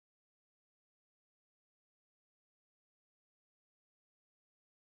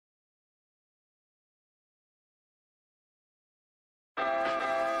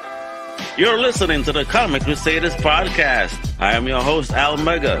You're listening to the Comic Crusaders Podcast. I am your host, Al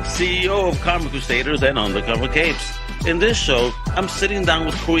Mega, CEO of Comic Crusaders and Undercover Capes. In this show, I'm sitting down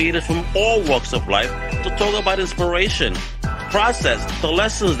with creators from all walks of life to talk about inspiration, process, the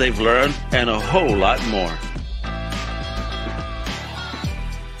lessons they've learned, and a whole lot more.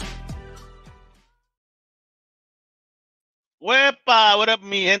 Wepa, what up,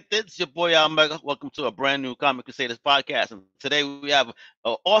 mi gente? It's your boy Al Mega. Welcome to a brand new Comic Crusaders podcast. And today we have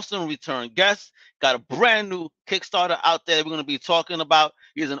an awesome return guest. Got a brand new Kickstarter out there we're going to be talking about.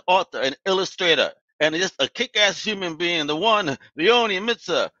 He's an author, an illustrator, and just a kick-ass human being. The one, the only,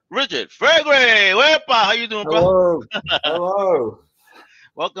 Richard Fairgray. Wepa, how you doing, bro? Hello.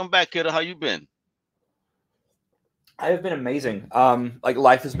 Welcome back, kiddo. How you been? I have been amazing. Like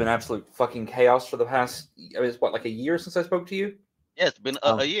life has been absolute fucking chaos for the past. It's what, like a year since I spoke to you? Yeah, it's been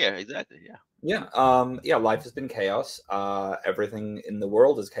a year, exactly. Yeah. Yeah. Life has been chaos. Everything in the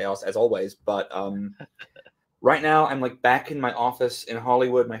world is chaos as always. But right now, I'm like back in my office in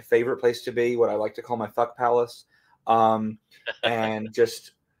Hollywood, my favorite place to be, what I like to call my fuck palace. And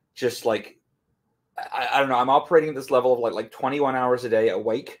just like I don't know. I'm operating at this level of like 21 hours a day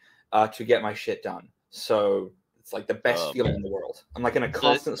awake to get my shit done. So. It's like the best feeling in the world. I'm like in a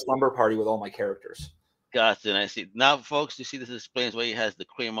constant slumber party with all my characters. Gotcha. And I see now, folks. You see, this explains why he has the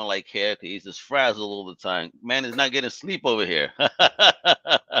creamer-like hair. He's just frazzled all the time. Man is not getting sleep over here.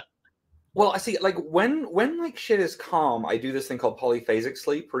 Well, I see. Like when like shit is calm, I do this thing called polyphasic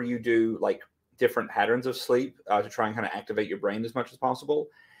sleep, where you do like different patterns of sleep to try and kind of activate your brain as much as possible.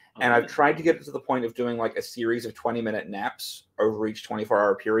 And I've tried to get it to the point of doing like a series of 20-minute naps over each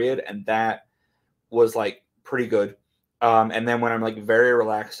 24-hour period, and that was like pretty good. And then when I'm like very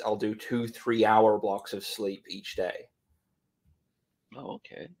relaxed, I'll do 2-3 hour blocks of sleep each day. Oh,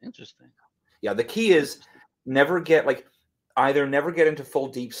 okay. Interesting. Yeah. The key is never get into full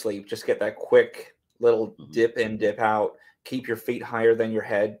deep sleep. Just get that quick little dip in, dip out, keep your feet higher than your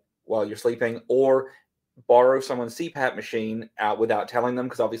head while you're sleeping, or borrow someone's CPAP machine without telling them,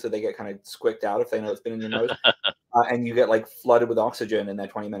 because obviously they get kind of squicked out if they know it's been in your nose, and you get like flooded with oxygen in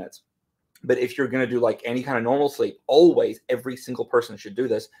that 20 minutes. But if you're going to do like any kind of normal sleep, always, every single person should do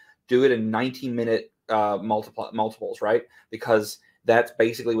this. Do it in 90-minute multiples, right? Because that's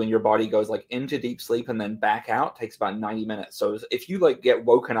basically when your body goes like into deep sleep and then back out. Takes about 90 minutes. So if you like get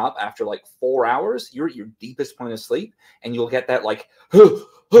woken up after like 4 hours, you're at your deepest point of sleep, and you'll get that like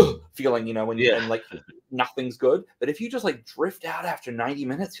feeling, you know, when you and like nothing's good. But if you just like drift out after 90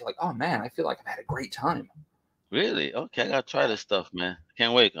 minutes, you're like, oh man, I feel like I've had a great time. Really? Okay, I gotta try this stuff, man.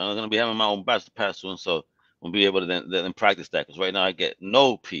 Can't wait. I'm gonna be having my own batch to pass soon, so we'll be able to then practice that. Because right now I get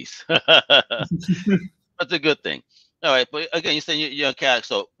no peace. That's a good thing. All right, but again, you said you're a cat.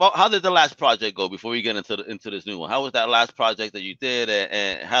 So, how did the last project go before we get into this new one? How was that last project that you did,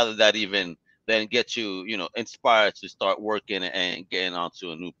 and how did that even then get you, inspired to start working and getting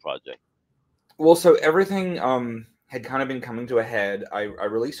onto a new project? Well, so everything had kind of been coming to a head. I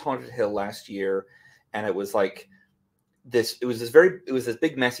released Haunted Hill last year. And it was like this. It was this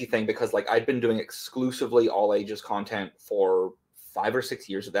big messy thing because like I'd been doing exclusively all ages content for 5 or 6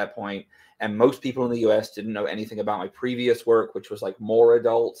 years at that point, and most people in the U.S. didn't know anything about my previous work, which was like more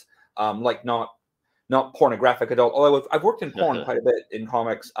adult, like not pornographic adult. Although I've worked in porn quite a bit in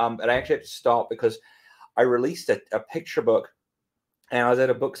comics, but I actually had to stop because I released a picture book, and I was at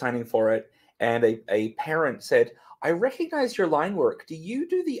a book signing for it, and a parent said, "I recognize your line work. Do you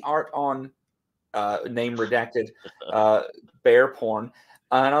do the art on?" Name redacted, bear porn.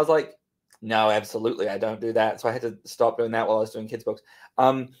 And I was like, no, absolutely, I don't do that. So I had to stop doing that while I was doing kids' books.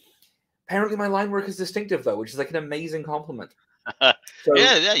 Apparently my line work is distinctive, though, which is like an amazing compliment. So,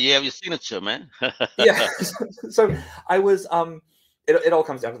 yeah, you have your signature, man. Yeah. So I was, it all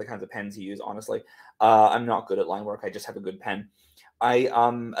comes down to the kinds of pens you use, honestly. I'm not good at line work. I just have a good pen.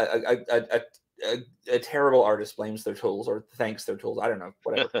 A terrible artist blames their tools or thanks their tools. I don't know,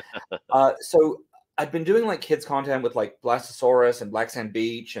 whatever. So I'd been doing like kids content with like Blastosaurus and Black Sand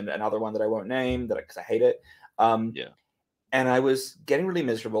Beach and another one that I won't name because I hate it. And I was getting really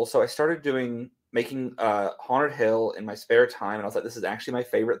miserable. So I started making Haunted Hill in my spare time. And I was like, this is actually my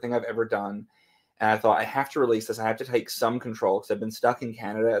favorite thing I've ever done. And I thought I have to release this. I have to take some control because I've been stuck in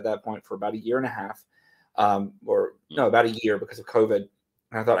Canada at that point for about 1.5 years. About a year because of COVID.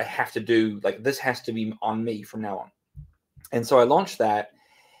 And I thought I have to do like this has to be on me from now on. And so I launched that,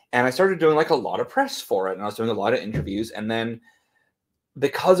 and I started doing like a lot of press for it, and I was doing a lot of interviews. And then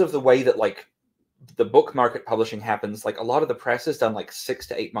because of the way that like the book market publishing happens, like a lot of the press is done like 6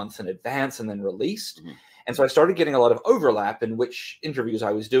 to 8 months in advance and then released. And so I started getting a lot of overlap in which interviews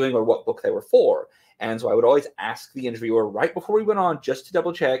I was doing or what book they were for. And so I would always ask the interviewer right before we went on, just to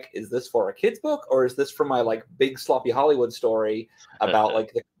double check, is this for a kid's book or is this for my like big sloppy Hollywood story about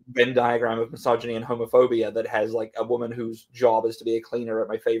like the Venn diagram of misogyny and homophobia that has like a woman whose job is to be a cleaner at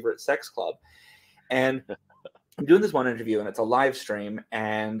my favorite sex club. And I'm doing this one interview and it's a live stream,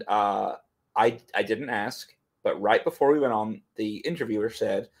 and I didn't ask, but right before we went on, the interviewer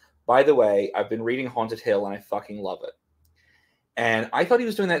said, by the way, I've been reading Haunted Hill and I fucking love it. And I thought he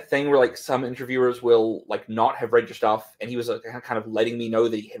was doing that thing where like some interviewers will like not have read your stuff, and he was like, kind of letting me know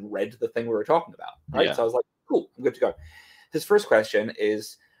that he had read the thing we were talking about, right? Yeah. So I was like, cool, I'm good to go. His first question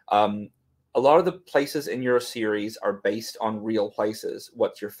is, a lot of the places in your series are based on real places.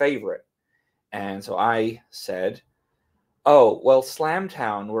 What's your favorite? And so I said, oh, well,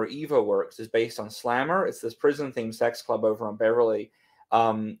 Slamtown, where Eva works, is based on Slammer. It's this prison-themed sex club over on Beverly,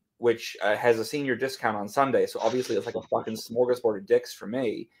 which has a senior discount on Sunday. So obviously it's like a fucking smorgasbord of dicks for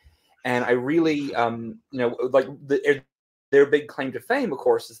me. And I really, you know, like their big claim to fame, of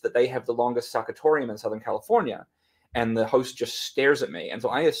course, is that they have the longest succatorium in Southern California. And the host just stares at me. And so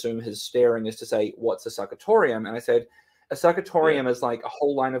I assume his staring is to say, what's a succatorium? And I said, a succatorium is like a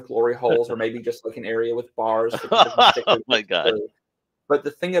whole line of glory holes, or maybe just like an area with bars. Oh my God. But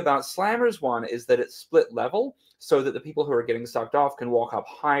the thing about Slammer's one is that it's split level, so that the people who are getting sucked off can walk up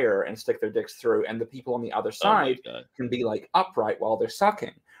higher and stick their dicks through, and the people on the other side can be like upright while they're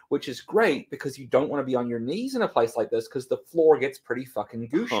sucking, which is great because you don't want to be on your knees in a place like this because the floor gets pretty fucking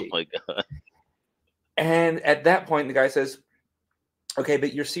gooshy. Oh my God. And at that point, the guy says, okay,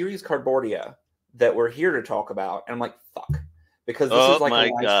 but your series Cardboardia that we're here to talk about. And I'm like, fuck, because this is like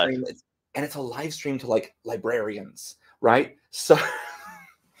a live stream, and it's a live stream to like librarians, right? So,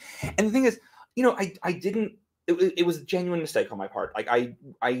 and the thing is, you know, I didn't, it was a genuine mistake on my part. Like I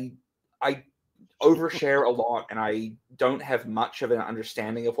overshare a lot, and I don't have much of an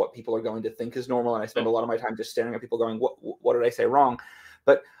understanding of what people are going to think is normal. And I spend a lot of my time just staring at people going, what did I say wrong?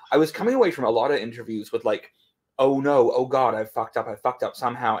 But I was coming away from a lot of interviews with like, oh no, oh God, I fucked up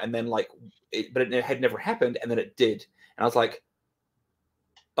somehow. And then like, but it had never happened. And then it did. And I was like,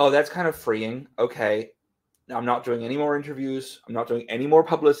 oh, that's kind of freeing. Okay. I'm not doing any more interviews. I'm not doing any more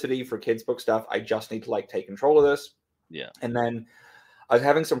publicity for kids' book stuff. I just need to like take control of this. Yeah. And then I was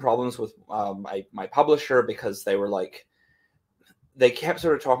having some problems with my publisher, because they were like, they kept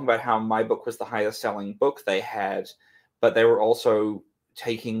sort of talking about how my book was the highest selling book they had, but they were also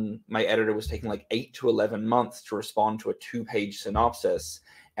my editor was taking like 8 to 11 months to respond to a 2-page synopsis.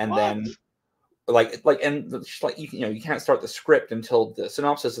 And then you can't start the script until the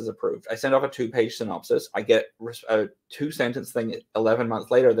synopsis is approved. I send off a 2-page synopsis. I get a 2-sentence thing 11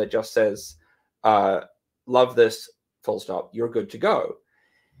 months later that just says, love this, full stop, you're good to go.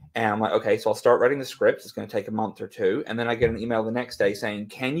 And I'm like, okay, so I'll start writing the script. It's going to take a month or two. And then I get an email the next day saying,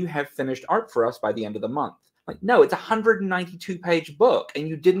 can you have finished art for us by the end of the month? Like, no, it's a 192-page book, and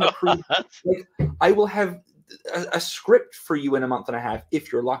you didn't approve. Like, I will have a script for you in a month and a half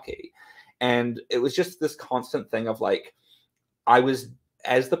if you're lucky. And it was just this constant thing of like, I was,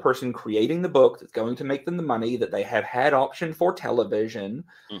 as the person creating the book that's going to make them the money, that they have had option for television,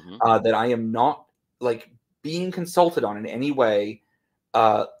 that I am not like being consulted on in any way.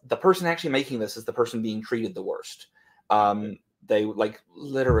 The person actually making this is the person being treated the worst. They like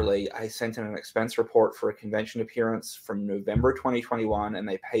literally, I sent in an expense report for a convention appearance from November 2021, and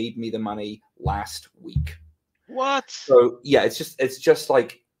they paid me the money last week. What? So yeah, it's just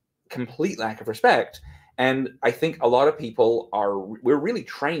like complete lack of respect. And I think a lot of people we're really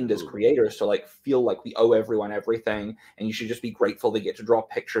trained as creators to like feel like we owe everyone everything, and you should just be grateful they get to draw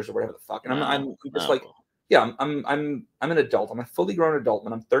pictures or whatever the fuck. And I'm just like, yeah, I'm an adult. I'm a fully grown adult,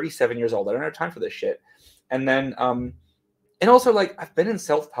 and I'm 37 years old. I don't have time for this shit. And then and also, like, I've been in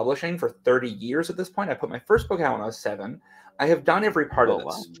self-publishing for 30 years at this point. I put my first book out when I was 7. I have done every part of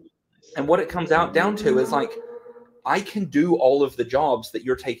this. Wow. And what it comes down to is, like, I can do all of the jobs that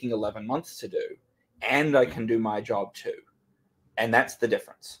you're taking 11 months to do, and I can do my job too. And that's the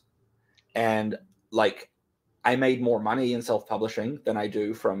difference. And, like, I made more money in self-publishing than I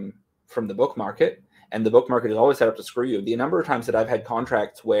do from the book market. And the book market is always set up to screw you. The number of times that I've had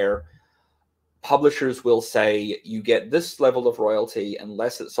contracts where publishers will say you get this level of royalty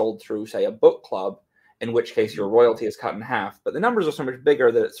unless it's sold through, say, a book club, in which case your royalty is cut in half. But the numbers are so much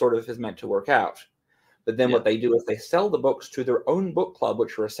bigger that it sort of is meant to work out. But then what they do is they sell the books to their own book club,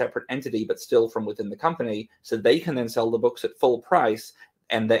 which are a separate entity, but still from within the company. So they can then sell the books at full price,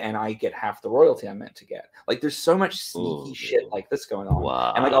 and I get half the royalty I'm meant to get. Like, there's so much sneaky shit like this going on.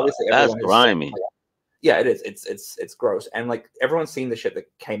 Wow. And like, obviously, that's grimy. Yeah, it is. It's gross. And like everyone's seen the shit that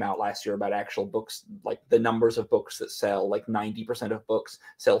came out last year about actual books, like the numbers of books that sell, like 90% of books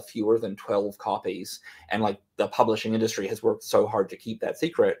sell fewer than 12 copies. And like the publishing industry has worked so hard to keep that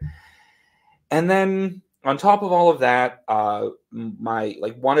secret. And then on top of all of that, one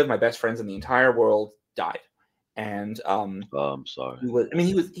of my best friends in the entire world died. And I'm sorry.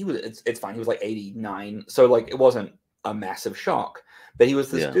 It's fine. He was like 89. So like it wasn't a massive shock. But he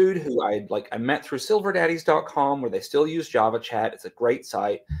was this dude who I met through silverdaddies.com, where they still use Java chat. It's a great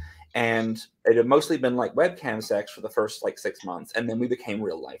site. And it had mostly been like webcam sex for the first like 6 months. And then we became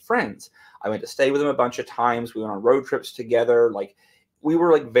real life friends. I went to stay with him a bunch of times. We went on road trips together. Like we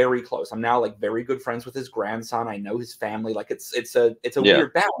were like very close. I'm now like very good friends with his grandson. I know his family. Like it's a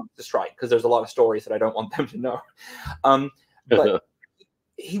weird balance to strike, because there's a lot of stories that I don't want them to know. But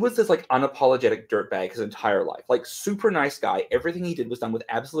he was this like unapologetic dirtbag his entire life, like super nice guy. Everything he did was done with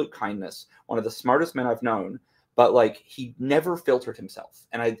absolute kindness. One of the smartest men I've known, but like he never filtered himself.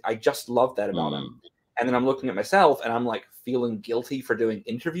 And I just love that about him. And then I'm looking at myself and I'm like feeling guilty for doing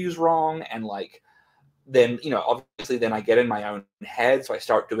interviews wrong. And like, then, obviously then I get in my own head. So I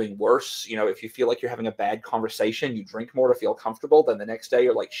start doing worse. If you feel like you're having a bad conversation, you drink more to feel comfortable. Then the next day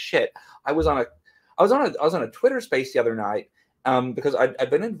you're like, shit, I was on a Twitter space the other night. Because I'd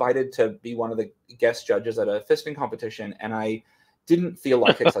been invited to be one of the guest judges at a fisting competition, and I didn't feel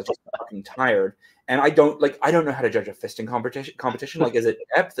like it because I was just fucking tired. And I don't know how to judge a fisting competition. Like, is it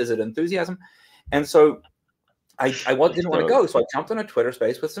depth? Is it enthusiasm? And so I didn't want to go. So I jumped on a Twitter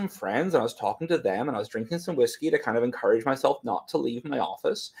space with some friends, and I was talking to them, and I was drinking some whiskey to kind of encourage myself not to leave my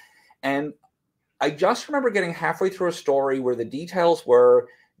office. And I just remember getting halfway through a story where the details were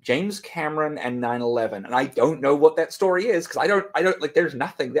James Cameron and 9/11, and I don't know what that story is, because I don't like, there's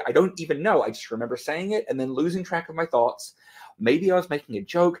nothing there. I don't even know. I just remember saying it and then losing track of my thoughts. Maybe I was making a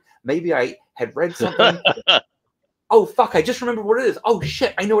joke. Maybe I had read something. Oh fuck, I just remember what it is. Oh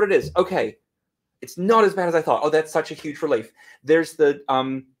shit, I know what it is. Okay, it's not as bad as I thought. Oh, that's such a huge relief. There's the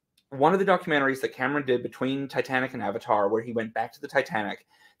one of the documentaries that Cameron did between Titanic and Avatar, where he went back to the Titanic.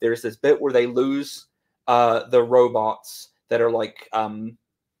 There's this bit where they lose the robots that are like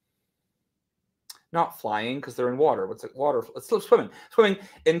not flying because they're in water. What's it? Water. It's still swimming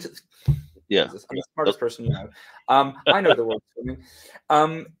into. Yeah, Jesus, I'm the smartest person you know. I know the word swimming.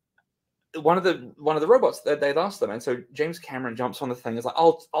 One of the robots that they lost them, and so James Cameron jumps on the thing. He's like,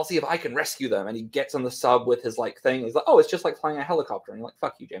 I'll see if I can rescue them, and he gets on the sub with his like thing. He's like, oh, it's just like flying a helicopter, and you're like,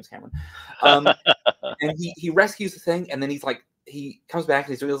 fuck you, James Cameron. And he rescues the thing, and then he comes back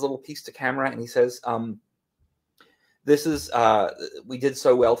and he's doing this little piece to camera, and he says, this is we did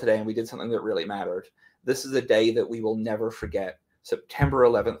so well today, and we did something that really mattered. This is a day that we will never forget. September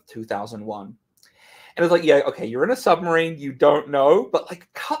 11th, 2001. And it's like, yeah, okay, you're in a submarine, you don't know, but like,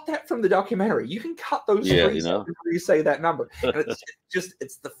 cut that from the documentary. You can cut those 3 seconds before you say that number. And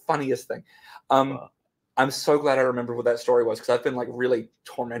it's the funniest thing. Wow. I'm so glad I remember what that story was, because I've been like really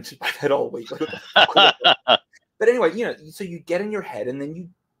tormented by that all week. But anyway, so you get in your head, and then you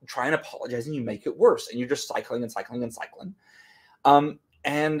try and apologize, and you make it worse, and you're just cycling and cycling and cycling.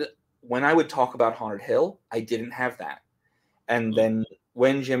 And when I would talk about Haunted Hill, I didn't have that. And then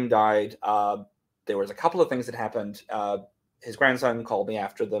when Jim died, there was a couple of things that happened. His grandson called me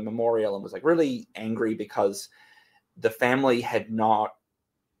after the memorial and was like really angry because the family had not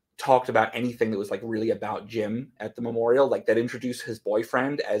talked about anything that was like really about Jim at the memorial. Like, that introduced his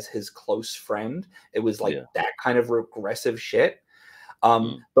boyfriend as his close friend. It was like that kind of regressive shit.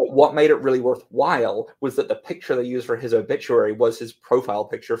 But what made it really worthwhile was that the picture they used for his obituary was his profile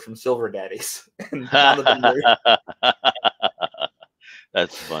picture from Silver Daddies. And none of them were...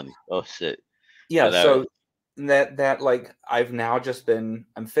 That's funny. Oh shit. Yeah. So that like, I've now just I'm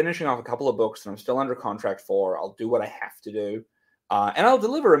finishing off a couple of books that I'm still under contract for. I'll do what I have to do. And I'll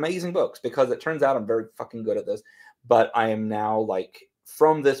deliver amazing books, because it turns out I'm very fucking good at this. But I am now like,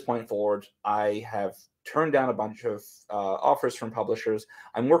 from this point forward, I have turned down a bunch of offers from publishers.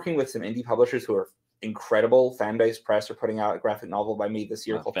 I'm working with some indie publishers who are incredible. Fanbase Press are putting out a graphic novel by me this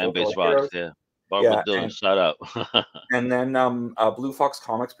year called Fanbase Rocks. Yeah. Barbara Dillon, shout out. And then Blue Fox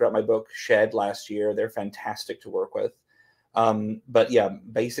Comics put out my book Shed last year. They're fantastic to work with. But yeah,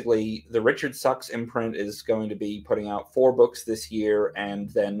 basically the Richard Sucks imprint is going to be putting out 4 books this year, and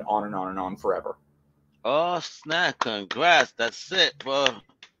then on and on and on forever. Oh snap! Congrats, that's it, bro.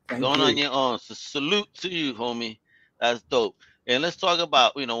 Going on your own. So salute to you, homie. That's dope. And let's talk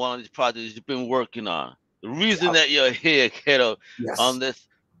about one of these projects you've been working on. The reason that you're here, kiddo, on this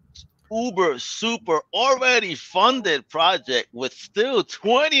uber super already funded project with still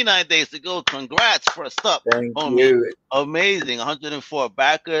 29 days to go. Congrats, first up. Thank you. Amazing. 104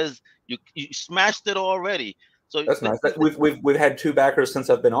 backers. You smashed it already. So that's nice. We've had 2 backers since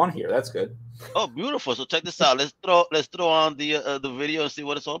I've been on here. That's good. Oh, beautiful. So check this out. Let's throw on the video and see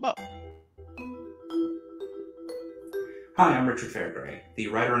what it's all about. Hi, I'm Richard Fairgray, the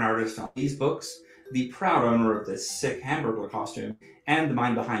writer and artist on these books, the proud owner of this sick Hamburglar costume, and the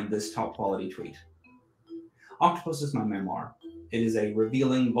mind behind this top quality tweet. Octopus is my memoir. It is a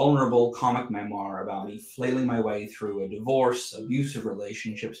revealing, vulnerable comic memoir about me flailing my way through a divorce, abusive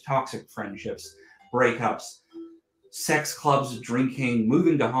relationships, toxic friendships, breakups, sex clubs, drinking,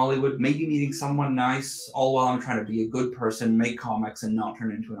 moving to Hollywood, maybe meeting someone nice, all while I'm trying to be a good person, make comics, and not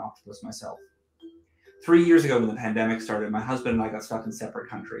turn into an octopus myself. 3 years ago when the pandemic started, my husband and I got stuck in separate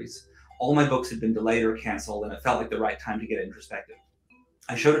countries. All my books had been delayed or canceled, and it felt like the right time to get introspective.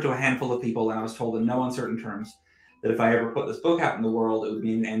 I showed it to a handful of people, and I was told in no uncertain terms that if I ever put this book out in the world, it would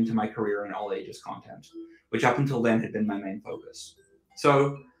mean an end to my career in all ages content, which up until then had been my main focus.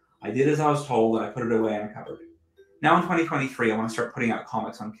 So I did as I was told, and I put it away in a cupboard. Now in 2023, I want to start putting out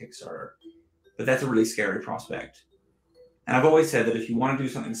comics on Kickstarter, but that's a really scary prospect. And I've always said that if you want to do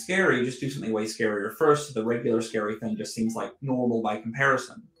something scary, just do something way scarier first, so the regular scary thing just seems like normal by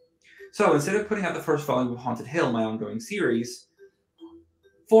comparison. So instead of putting out the first volume of Haunted Hill, my ongoing series,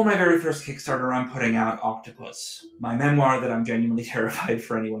 for my very first Kickstarter, I'm putting out Octopus, my memoir that I'm genuinely terrified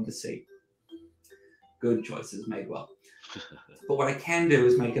for anyone to see. Good choices, made well. But what I can do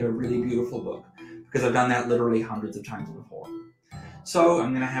is make it a really beautiful book, because I've done that literally hundreds of times before. So I'm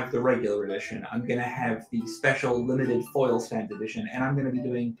going to have the regular edition, I'm going to have the special limited foil stamped edition, and I'm going to be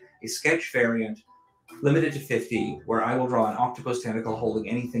doing a sketch variant limited to 50, where I will draw an octopus tentacle holding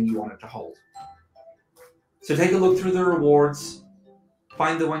anything you want it to hold. So take a look through the rewards,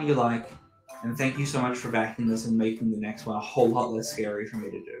 find the one you like, and thank you so much for backing this and making the next one a whole lot less scary for me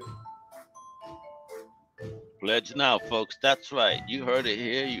to do. Pledge now, folks. That's right. You heard it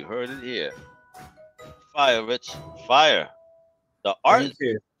here. You heard it here. Fire, Rich. Fire. The art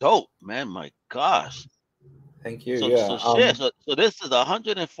is dope, man. My gosh. Thank you. So this is a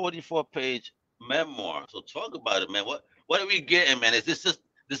 144-page memoir. So talk about it, man. What are we getting, man? Is this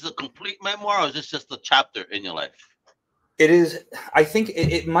a complete memoir, or is this just a chapter in your life? It is. I think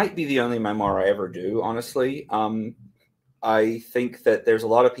it might be the only memoir I ever do, honestly. I think that there's a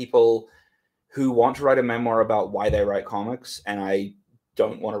lot of people who want to write a memoir about why they write comics, and I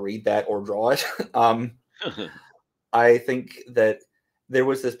don't want to read that or draw it. I think that there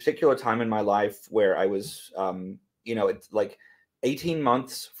was this particular time in my life where I was, it's like 18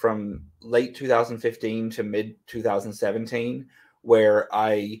 months from late 2015 to mid 2017, where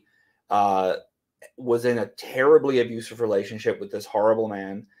I was in a terribly abusive relationship with this horrible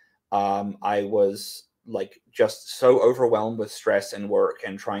man. I was like just so overwhelmed with stress and work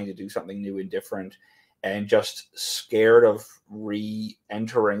and trying to do something new and different, and just scared of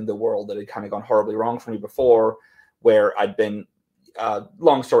re-entering the world that had kind of gone horribly wrong for me before, where I'd been,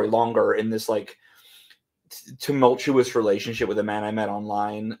 long story longer, in this like tumultuous relationship with a man I met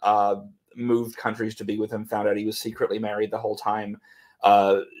online, moved countries to be with him, found out he was secretly married the whole time,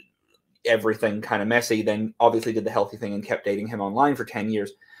 everything kind of messy, then obviously did the healthy thing and kept dating him online for 10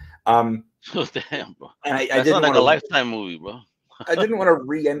 years. Oh, damn, bro. And I That's didn't not like want a Lifetime movie, bro. I didn't want to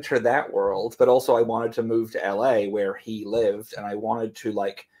re-enter that world, but also I wanted to move to LA where he lived, and I wanted to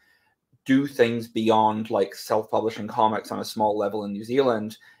like do things beyond like self-publishing comics on a small level in New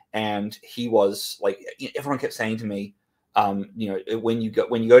Zealand. And he was like, everyone kept saying to me, when you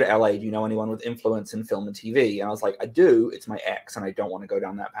go to LA, do you know anyone with influence in film and TV? And I was like, I do. It's my ex, and I don't want to go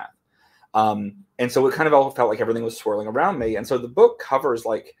down that path. And so it kind of all felt like everything was swirling around me. And so the book covers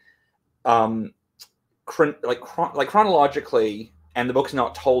like chronologically, and the book's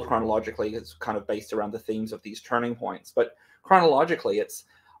not told chronologically. It's kind of based around the themes of these turning points. But chronologically, it's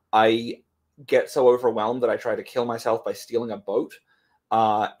I get so overwhelmed that I try to kill myself by stealing a boat,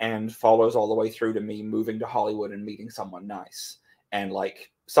 and follows all the way through to me moving to Hollywood and meeting someone nice, and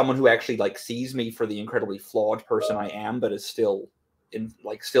like someone who actually like sees me for the incredibly flawed person I am, but is still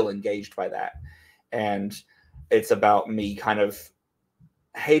engaged by that. And it's about me kind of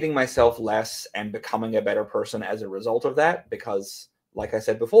hating myself less and becoming a better person as a result of that. Because like I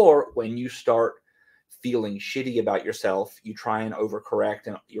said before, when you start feeling shitty about yourself, you try and overcorrect,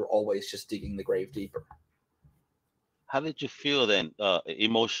 and you're always just digging the grave deeper. How did you feel then,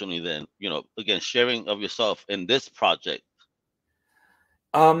 emotionally then, again, sharing of yourself in this project?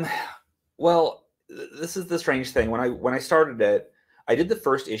 Well, this is the strange thing. When I started it, I did the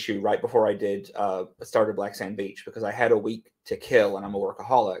first issue right before I started Black Sand Beach, because I had a week to kill and I'm a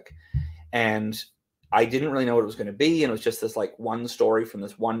workaholic, and I didn't really know what it was going to be. And it was just this like one story from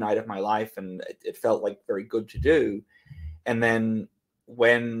this one night of my life. And it felt like very good to do. And then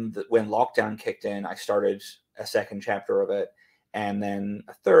when lockdown kicked in, I started a second chapter of it, and then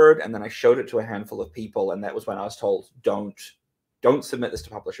a third, and then I showed it to a handful of people, and that was when I was told, don't submit this to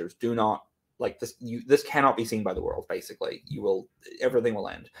publishers. Do not, like, this cannot be seen by the world. Basically, everything will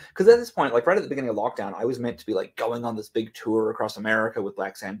end. Because at this point, like right at the beginning of lockdown, I was meant to be like going on this big tour across America with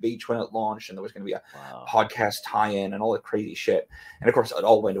Black Sand Beach when it launched, and there was going to be a podcast tie-in and all that crazy shit. And of course, it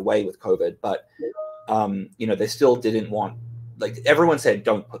all went away with COVID. But they still didn't want, like, everyone said,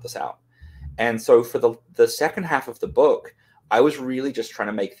 don't put this out. And so for the second half of the book, I was really just trying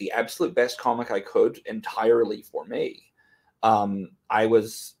to make the absolute best comic I could entirely for me. I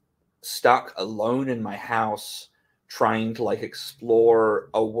was stuck alone in my house trying to like explore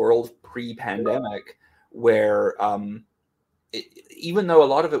a world pre-pandemic where even though a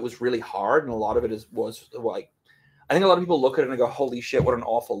lot of it was really hard and a lot of it was like, I think a lot of people look at it and go, holy shit, what an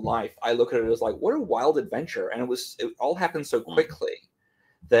awful life. I look at it as like, what a wild adventure. And it all happened so quickly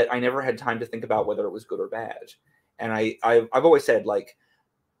that I never had time to think about whether it was good or bad. And I've always said, like,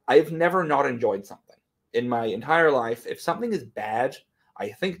 I've never not enjoyed something in my entire life. If something is bad, I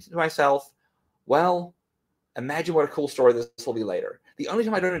think to myself, well, imagine what a cool story this will be later. The only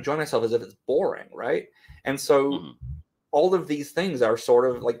time I don't enjoy myself is if it's boring, right? And so all of these things are sort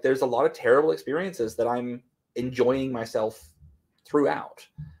of like, there's a lot of terrible experiences that I'm enjoying myself throughout.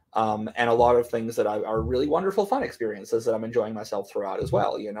 And a lot of things that are really wonderful, fun experiences that I'm enjoying myself throughout as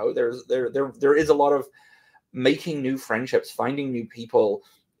well. You know, there is a lot of making new friendships, finding new people,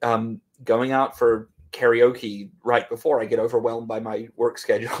 going out for karaoke right before I get overwhelmed by my work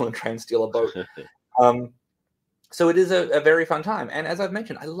schedule and try and steal a boat. So it is a very fun time. And as I've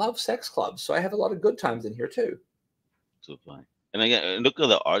mentioned, I love sex clubs. So I have a lot of good times in here too. So fun. And again, look at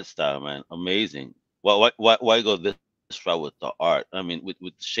the art style, man. Amazing. Why go this route with the art? I mean, with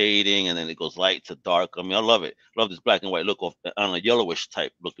shading, and then it goes light to dark. I mean, I love it. Love this black and white look on a yellowish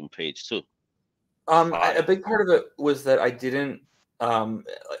type looking page too. A big part of it was that I didn't.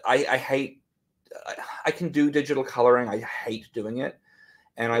 I hate. I can do digital coloring. I hate doing it,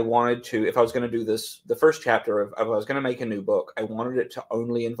 and I wanted to. If I was going to do this, the first chapter if I was going to make a new book, I wanted it to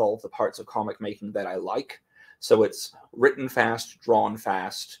only involve the parts of comic making that I like. So it's written fast, drawn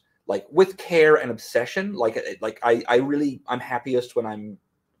fast, like with care and obsession. I'm happiest when I'm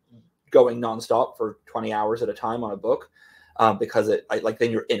going nonstop for 20 hours at a time on a book, because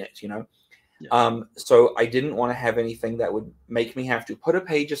then you're in it, you know. Yeah. So I didn't want to have anything that would make me have to put a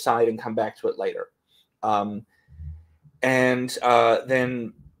page aside and come back to it later.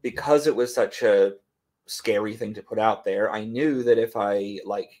 Then because it was such a scary thing to put out there, I knew that if I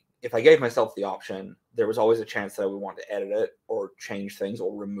gave myself the option, there was always a chance that I would want to edit it or change things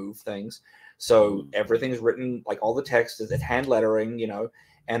or remove things. So everything's written, like all the text is hand lettering, you know,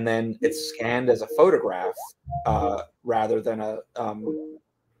 and then it's scanned as a photograph rather than a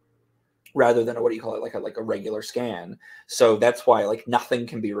what do you call it, like a regular scan. So that's why like nothing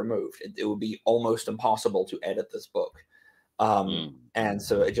can be removed. It would be almost impossible to edit this book. And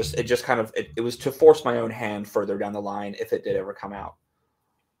so it just kind of it was to force my own hand further down the line if it did ever come out.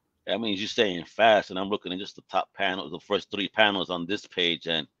 That means you're staying fast, and I'm looking at just the top panel, the first 3 panels on this page,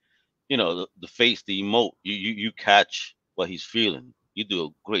 and you know the face, the emote. You catch what he's feeling. You do a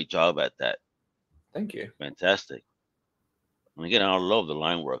great job at that. Thank you. Fantastic. And again, I love the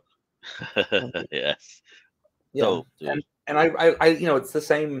line work. Yes. Yeah. So, and I you know, it's the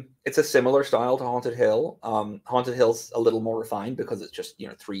same. It's a similar style to Haunted Hill. Haunted Hill's a little more refined because it's just, you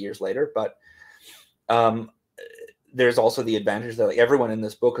know, 3 years later, but there's also the advantage that like everyone in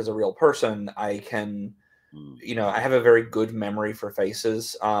this book is a real person. I can, you know, I have a very good memory for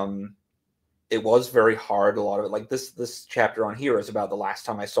faces. It was very hard. A lot of it, like this chapter on here is about the last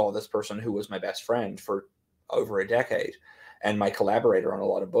time I saw this person who was my best friend for over a decade and my collaborator on a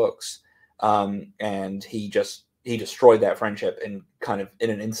lot of books. And he destroyed that friendship in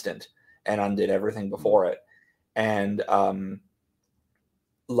an instant and undid everything before it. And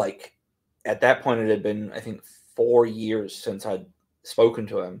like at that point, it had been, I think, 4 years since I'd spoken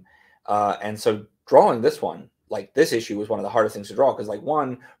to him. And so drawing this one, like this issue was one of the hardest things to draw because like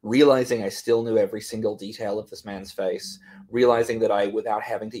one, realizing I still knew every single detail of this man's face, realizing that I, without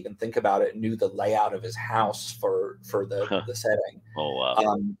having to even think about it, knew the layout of his house for the setting. Oh,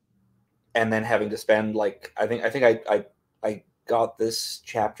 wow. And then having to spend like, I think I got this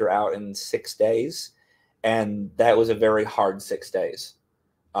chapter out in 6 days, and that was a very hard 6 days.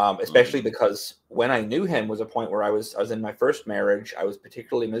 Especially because when I knew him was a point where I was in my first marriage. I was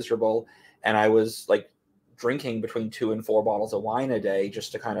particularly miserable, and I was like drinking between 2 and 4 bottles of wine a day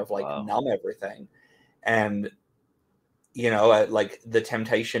just to kind of like numb everything. And, you know, like the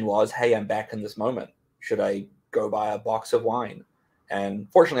temptation was, hey, I'm back in this moment. Should I go buy a box of wine? And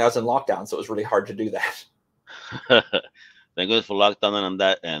fortunately, I was in lockdown, so it was really hard to do that. Thank goodness for lockdown and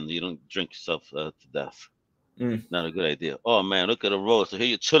that, and you don't drink yourself to death. Not a good idea. Oh man, look at the road. So here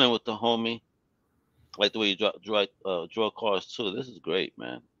you're chilling with the homie. I like the way you draw cars too. This is great,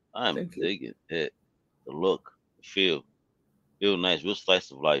 man. I'm digging it. The look, the feel nice, real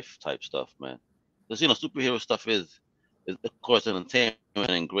slice of life type stuff, man. Because superhero stuff is of course entertainment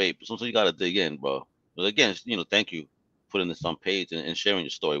and great, but sometimes you gotta dig in, bro. But again, thank you for putting this on page and sharing your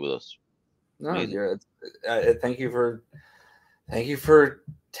story with us. No, thank you for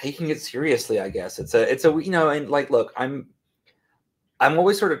taking it seriously. I guess it's a and like, look, I'm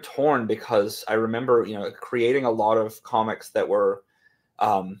always sort of torn because I remember creating a lot of comics that were,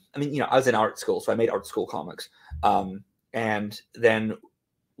 I was in art school, so I made art school comics, and then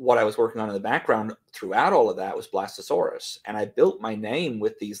what I was working on in the background throughout all of that was Blastosaurus, and I built my name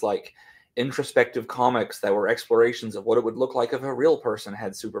with these like introspective comics that were explorations of what it would look like if a real person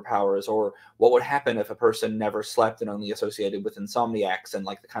had superpowers, or what would happen if a person never slept and only associated with insomniacs, and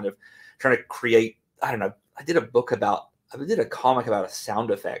like the kind of trying to create, I don't know, I did a comic about a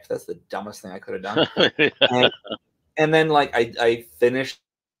sound effect. That's the dumbest thing I could have done. and then like I finished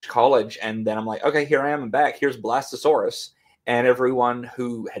college, and then I'm like, okay, here I am, I'm back. Here's Blastosaurus. And everyone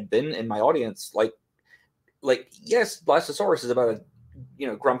who had been in my audience, like yes, Blastosaurus is about a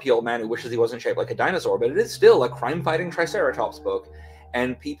grumpy old man who wishes he wasn't shaped like a dinosaur, but it is still a crime-fighting Triceratops book.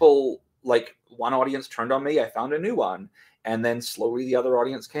 And people, like, one audience turned on me, I found a new one, and then slowly the other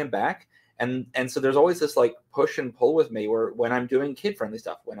audience came back. And so there's always this like push and pull with me, where when I'm doing kid-friendly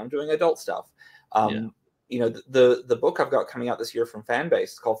stuff, when I'm doing adult stuff, the book I've got coming out this year from Fanbase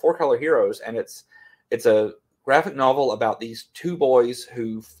is called 4-Color Heroes, and it's a graphic novel about these two boys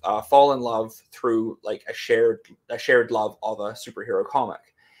who fall in love through like a shared love of a superhero comic.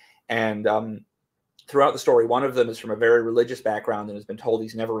 And throughout the story, one of them is from a very religious background and has been told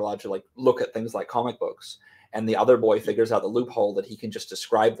he's never allowed to like look at things like comic books. And the other boy figures out the loophole that he can just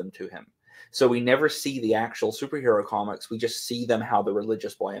describe them to him. So we never see the actual superhero comics. We just see them how the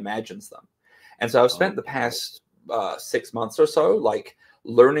religious boy imagines them. And so I've spent the past 6 months or so like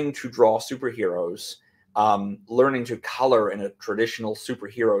learning to draw superheroes, learning to color in a traditional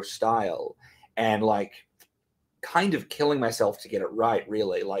superhero style, and like kind of killing myself to get it right,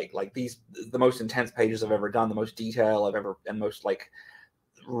 really. Like the most intense pages I've ever done, the most detail I've ever, and most like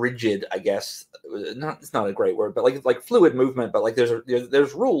rigid, I guess, it's not a great word, but like fluid movement, but like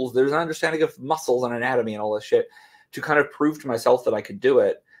there's rules, there's an understanding of muscles and anatomy and all this shit, to kind of prove to myself that I could do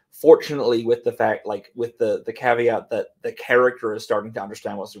it. Fortunately, with the fact, like with the caveat that the character is starting to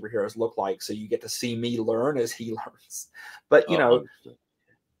understand what superheroes look like, so you get to see me learn as he learns. But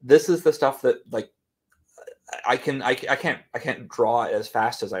this is the stuff that like I can't draw it as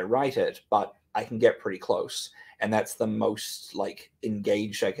fast as I write it, but I can get pretty close, and that's the most like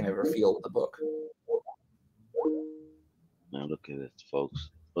engaged I can ever feel with the book. Now look at this,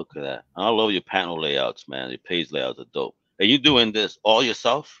 folks. Look at that. I love your panel layouts, man. Your page layouts are dope. Are you doing this all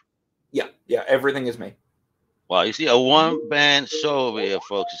yourself? Yeah, everything is me. Wow, you see a one-man show over here,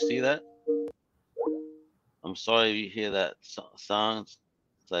 folks. You see that? I'm sorry if you hear that sound.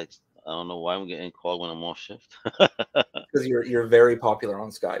 It's like, I don't know why I'm getting called when I'm off shift. Because you're very popular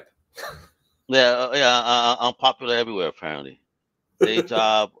on Skype. Yeah, I'm popular everywhere apparently. Day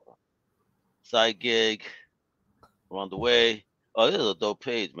job, side gig, on the way. Oh, this is a dope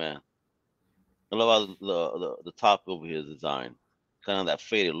page, man. I love how the top over here is designed, kind of that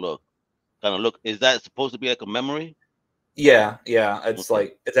faded look. Is that supposed to be like a memory? Yeah. It's okay.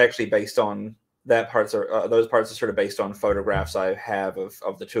 Like it's actually based on those parts are sort of based on photographs I have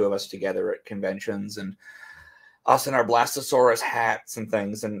of the two of us together at conventions, and us in our Blastosaurus hats and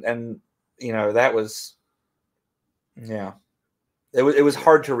things, and that was, yeah, it was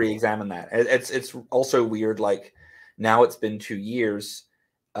hard to re-examine that. It's also weird. Like now it's been 2 years.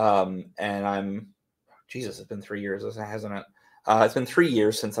 And Jesus, it's been 3 years, hasn't it? It's been 3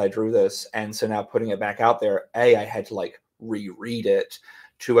 years since I drew this. And so now putting it back out there, I had to like reread it.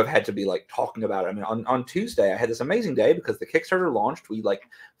 2, I've had to be like talking about it. I mean, on Tuesday, I had this amazing day because the Kickstarter launched. We like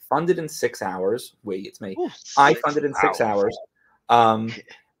funded in 6 hours. It's me. Ooh, I funded in 6 hours.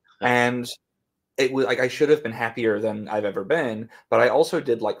 And it was like, I should have been happier than I've ever been, but I also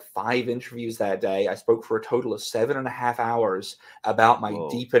did like 5 interviews that day. I spoke for a total of 7.5 hours about my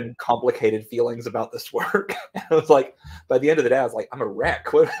deep and complicated feelings about this work. And I was like, by the end of the day, I was like, I'm a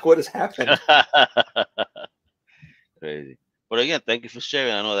wreck. What has happened? Crazy. But again, thank you for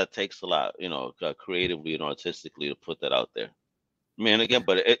sharing. I know that takes a lot, creatively and artistically to put that out there. I mean, again,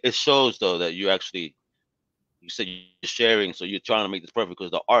 but it shows though that you said you're sharing, so you're trying to make this perfect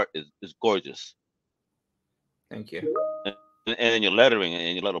because the art is gorgeous. Thank you. and then your lettering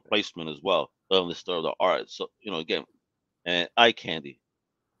and your letter placement as well of the story of the art. So again, and eye candy.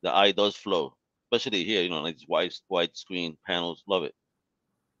 The eye does flow, especially here. Like these white screen panels. Love it.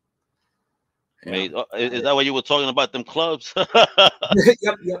 Yeah. Is that what you were talking about? Them clubs?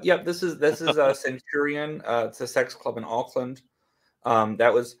 Yep. This is Centurion. It's a sex club in Auckland.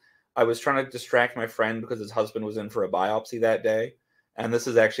 I was trying to distract my friend because his husband was in for a biopsy that day, and this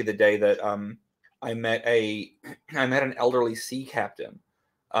is actually the day that I met an elderly sea captain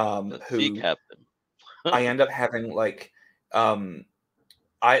who sea captain. I end up having like I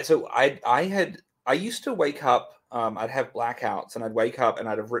used to wake up. I'd have blackouts, and I'd wake up and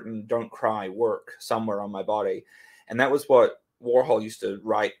I'd have written "Don't cry, work" somewhere on my body, and that was what Warhol used to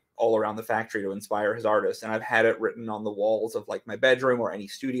write all around the factory to inspire his artists. And I've had it written on the walls of like my bedroom or any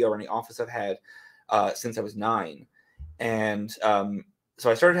studio or any office I've had since I was 9. And so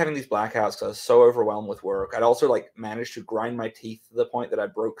I started having these blackouts because I was so overwhelmed with work. I'd also like managed to grind my teeth to the point that I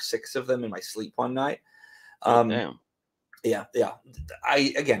broke 6 of them in my sleep one night. Damn. Yeah.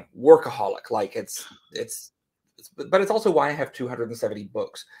 Again, workaholic. Like but it's also why I have 270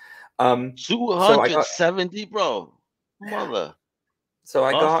 books. 270, bro. Mother. So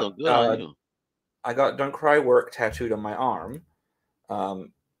I awesome. I got "Don't Cry, Work" tattooed on my arm.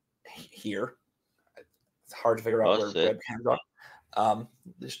 Here. It's hard to figure out where webcams are.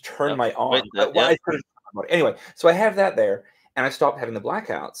 Just turn my arm. Anyway, so I have that there, and I stopped having the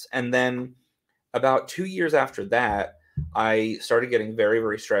blackouts. And then about 2 years after that, I started getting very,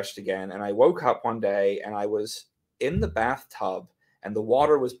 very stressed again. And I woke up one day and I was in the bathtub and the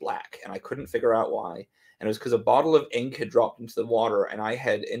water was black and I couldn't figure out why. And it was because a bottle of ink had dropped into the water, and I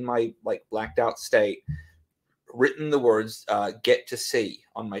had, in my like blacked out state, written the words "get to sea"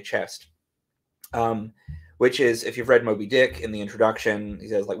 on my chest. Which is, if you've read Moby Dick, in the introduction, he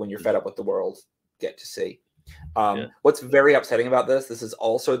says, like, when you're fed up with the world, get to sea. What's very upsetting about this is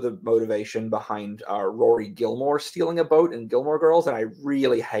also the motivation behind Rory Gilmore stealing a boat in Gilmore Girls, and I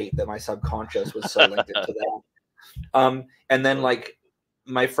really hate that my subconscious was so linked into that. And then, like,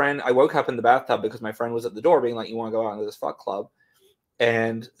 my friend, I woke up in the bathtub because my friend was at the door being like, "You want to go out into this fuck club?"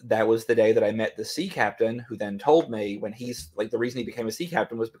 And that was the day that I met the sea captain, who then told me when he's like, the reason he became a sea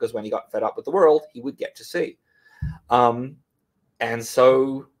captain was because when he got fed up with the world, he would get to sea. And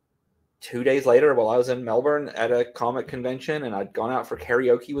so 2 days later, while I was in Melbourne at a comic convention, and I'd gone out for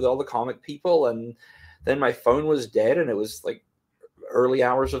karaoke with all the comic people, and then my phone was dead, and it was like early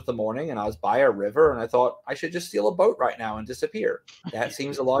hours of the morning, and I was by a river, and I thought I should just steal a boat right now and disappear. That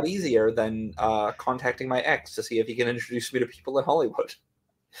seems a lot easier than contacting my ex to see if he can introduce me to people in Hollywood.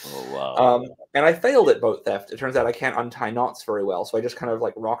 Oh, wow. And I failed at boat theft. It turns out I can't untie knots very well, so I just kind of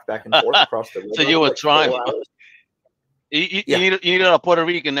like rocked back and forth across the river. So you were like trying. You needed a Puerto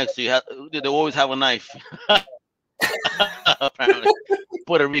Rican next to you. They always have a knife. Apparently,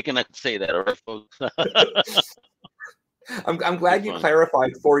 Puerto Rican, I can say that, all right, folks. I'm glad you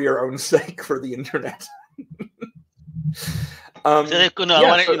clarified for your own sake for the internet.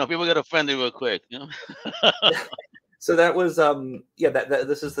 People get offended real quick. So that was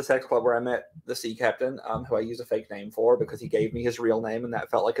this is the sex club where I met the sea captain, who I use a fake name for because he gave me his real name, and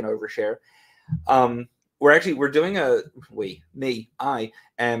that felt like an overshare. I'm doing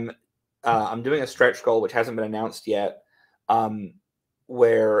a stretch goal which hasn't been announced yet,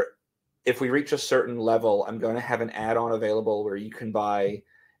 where if we reach a certain level, I'm going to have an add-on available where you can buy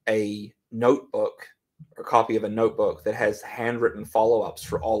a notebook or copy of a notebook that has handwritten follow-ups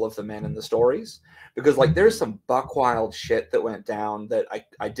for all of the men in the stories. Because like there's some buck wild shit that went down that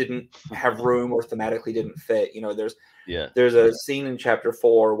I didn't have room or thematically didn't fit. There's a scene in chapter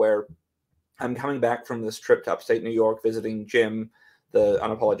 4 where I'm coming back from this trip to upstate New York, visiting Jim, the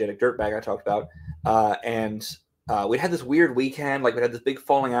unapologetic dirtbag I talked about, and we had this weird weekend. Like we had this big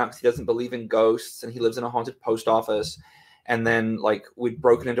falling out because he doesn't believe in ghosts and he lives in a haunted post office. And then like we'd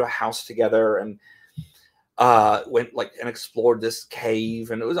broken into a house together and went like and explored this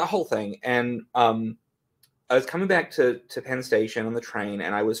cave, and it was a whole thing. And I was coming back to Penn Station on the train,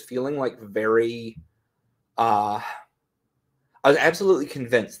 and I was feeling like I was absolutely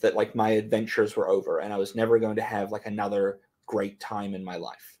convinced that like my adventures were over and I was never going to have like another great time in my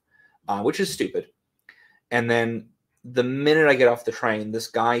life, which is stupid. And then the minute I get off the train, this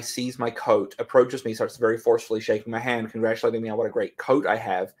guy sees my coat, approaches me, starts very forcefully shaking my hand, congratulating me on what a great coat I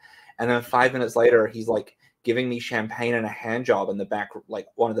have. And then 5 minutes later, he's like giving me champagne and a hand job in the back, like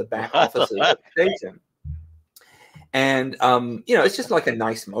one of the back offices at the station. And, it's just like a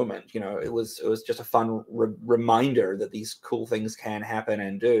nice moment. It was just a fun reminder that these cool things can happen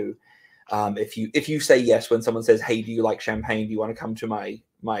and do. If you say yes when someone says, "Hey, do you like champagne? Do you want to come to my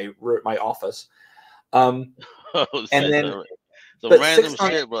office?" Oh And shit! then, Some but random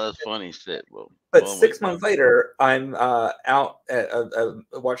shit, bro. That's funny shit, bro. But Oh my 6 months later, I'm out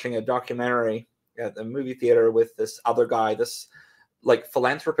watching a documentary at the movie theater with this other guy, this like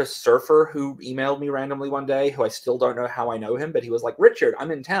philanthropist surfer who emailed me randomly one day, who I still don't know how I know him, but he was like, Richard,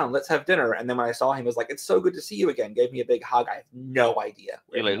 I'm in town. Let's have dinner. And then when I saw him, he was like, it's so good to see you again. Gave me a big hug. I have no idea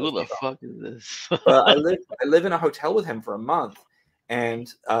where You're like, he who knows the me from. fuck is this? But I live in a hotel with him for a month.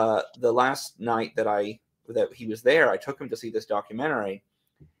 And the last night that he was there, I took him to see this documentary.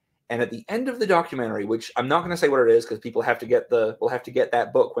 And at the end of the documentary, which I'm not going to say what it is because people have to get that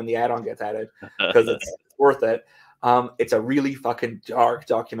book when the add-on gets added because it's worth it. It's a really fucking dark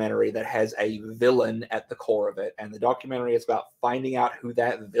documentary that has a villain at the core of it, and the documentary is about finding out who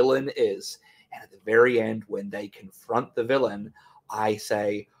that villain is. And at the very end, when they confront the villain, I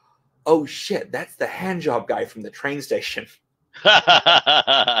say, "Oh shit, that's the handjob guy from the train station."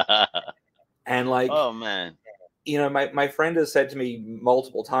 And like, oh man. You know, my friend has said to me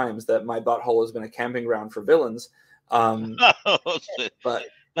multiple times that my butthole has been a camping ground for villains. Oh, shit. But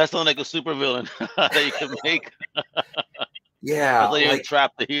that sounds like a super villain that you can make. Yeah, that's how you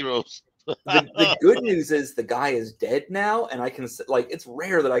trap the heroes. the good news is the guy is dead now, and I can it's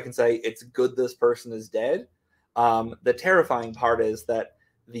rare that I can say it's good this person is dead. The terrifying part is that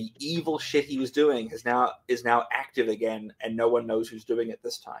the evil shit he was doing is now active again, and no one knows who's doing it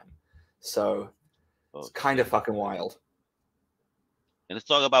this time. So. It's kind of fucking wild. And let's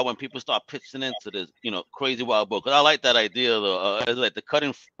talk about when people start pitching into this, crazy wild book. Cause I like that idea, though. It's like the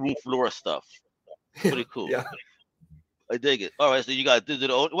cutting room floor stuff. Pretty cool. Yeah. I dig it. All right, so you got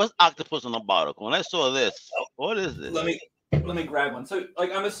digital. What's Octopus on the bottle? When I saw this, what is this? Let me grab one. So,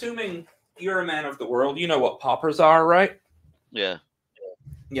 like, I'm assuming you're a man of the world. You know what poppers are, right? Yeah.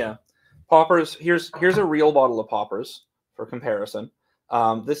 Yeah. Poppers. Here's a real bottle of poppers for comparison.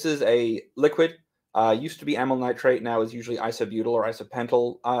 This is a liquid. Used to be amyl nitrate, now is usually isobutyl or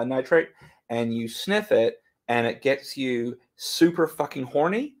isopentyl nitrate, and you sniff it, and it gets you super fucking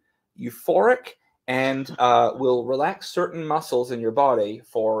horny, euphoric, and will relax certain muscles in your body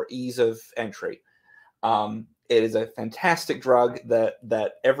for ease of entry. It is a fantastic drug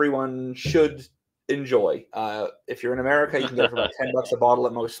that everyone should enjoy. If you're in America, you can get it for about $10 a bottle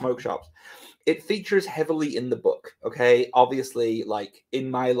at most smoke shops. It features heavily in the book. Okay, obviously, like in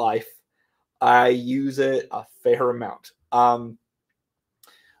my life, I use it a fair amount. My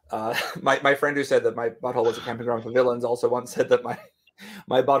friend who said that my butthole was a camping ground for villains also once said that my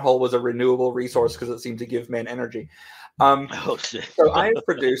butthole was a renewable resource because it seemed to give men energy. Oh shit! So I have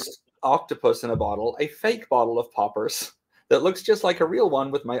produced Octopus in a bottle, a fake bottle of poppers that looks just like a real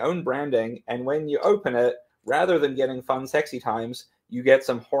one with my own branding. And when you open it, rather than getting fun, sexy times, you get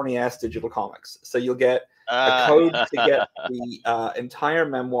some horny ass digital comics. So you'll get a code to get the entire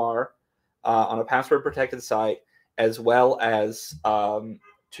memoir. On a password-protected site, as well as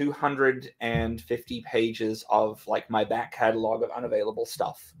 250 pages of like my back catalog of unavailable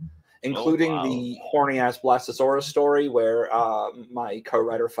stuff, including the horny-ass Blastosaurus story where my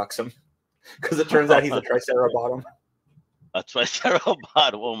co-writer fucks him because it turns out he's a Tricerabottom. A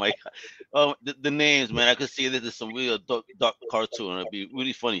Tricerabottom. Oh my god! Oh, the names, man. I could see this is some real dark cartoon. It'd be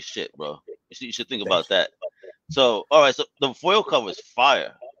really funny shit, bro. You should think about that. So, all right. So the foil cover is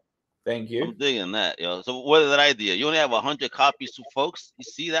fire. Thank you. I'm digging that, yo. So what is that idea? You only have 100 copies to folks. You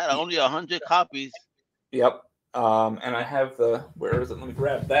see that? Only 100 copies. Yep. And I have where is it? Let me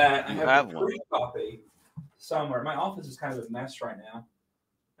grab that. I have the free copy somewhere. My office is kind of a mess right now.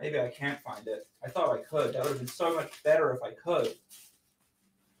 Maybe I can't find it. I thought I could. That would have been so much better if I could.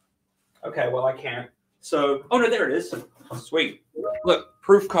 Okay, well I can't. So, oh no, there it is. Sweet. Look,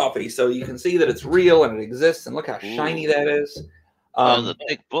 proof copy. So you can see that it's real and it exists. And look how shiny that is. It's a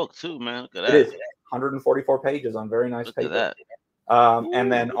thick book too, man. Look at that. It is 144 pages on very nice paper. Look at that.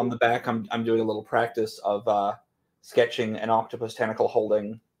 And then on the back, I'm doing a little practice of sketching an octopus tentacle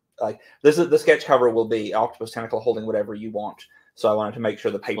holding. Like this is the sketch cover will be octopus tentacle holding whatever you want. So I wanted to make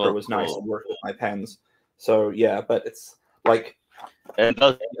sure the paper was nice and work with my pens. So yeah, but it's like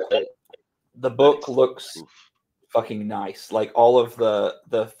the book looks fucking nice. Like all of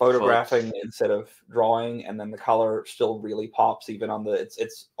the photographing instead of drawing, and then the color still really pops even on the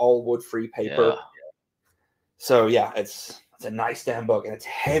it's all wood free paper. Yeah. So yeah, it's a nice damn book, and it's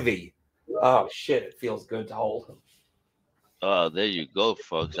heavy. Oh shit, it feels good to hold. Oh, there you go,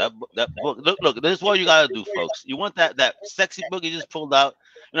 folks. That book. Look. This is what you gotta do, folks. You want that sexy book you just pulled out.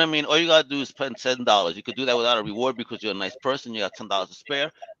 You know what I mean? All you gotta do is spend $10. You could do that without a reward because you're a nice person. You got $10 to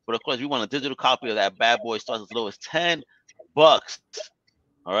spare. But of course, you want a digital copy of that bad boy. Starts as low as $10. All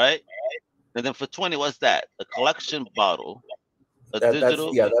right. And then for 20, what's that? A collection bottle. That's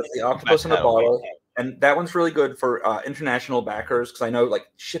the octopus in a bottle. And that one's really good for international backers, because I know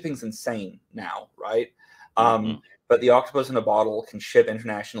like shipping's insane now, right? But the Octopus in a Bottle can ship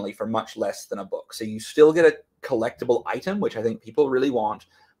internationally for much less than a book. So you still get a collectible item, which I think people really want,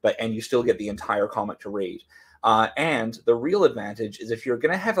 and you still get the entire comic to read. And the real advantage is if you're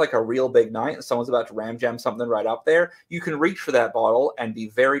going to have like a real big night and someone's about to ram jam something right up there, you can reach for that bottle and be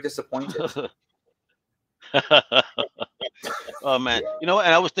very disappointed. Oh man, you know,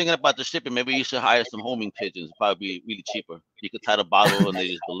 and I was thinking about the shipping. Maybe you should hire some homing pigeons. It'd probably be really cheaper. You could tie the bottle and they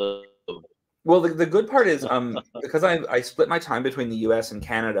just deliver. Well, the good part is because I split my time between the US and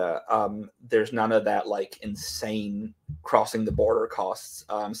Canada, there's none of that like insane crossing the border costs.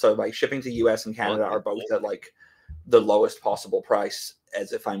 So like shipping to US and Canada are both at like the lowest possible price,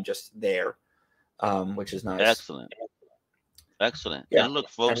 as if I'm just there, which is nice. Excellent. Excellent. Yeah. And look,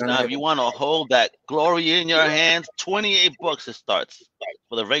 folks, now if you want to hold that glory in your hands, $28 it starts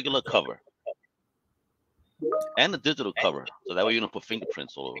for the regular cover. And the digital cover, so that way you don't put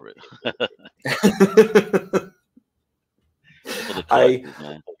fingerprints all over it.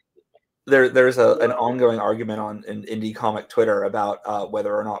 There's an ongoing argument in indie comic Twitter about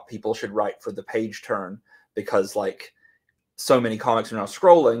whether or not people should write for the page turn, because like so many comics are now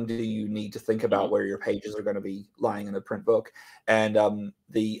scrolling. Do you need to think about where your pages are going to be lying in the print book? And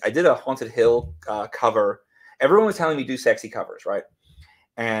I did a Haunted Hill cover. Everyone was telling me do sexy covers, right?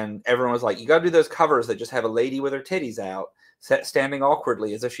 And everyone was like, you got to do those covers that just have a lady with her titties out, standing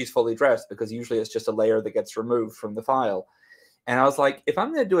awkwardly as if she's fully dressed, because usually it's just a layer that gets removed from the file. And I was like, if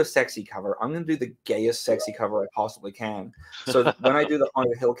I'm going to do a sexy cover, I'm going to do the gayest sexy cover I possibly can. So when I do the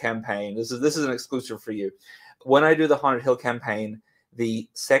Haunted Hill campaign, this is an exclusive for you. When I do the Haunted Hill campaign, the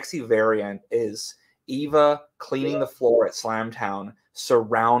sexy variant is Eva cleaning the floor at Slamtown,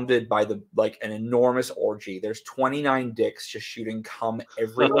 surrounded by an enormous orgy. There's 29 dicks just shooting cum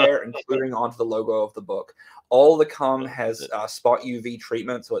everywhere, including onto the logo of the book. All the cum has spot UV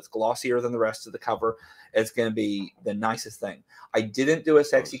treatment, so it's glossier than the rest of the cover. It's going to be the nicest thing. I didn't do a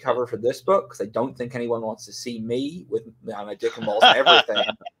sexy cover for this book because I don't think anyone wants to see me with my dick and balls and everything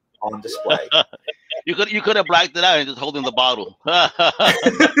on display. You could have blacked it out and just holding the bottle. That's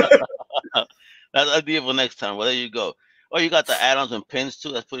an idea for next time. Well, there you go. Oh, you got the add-ons and pins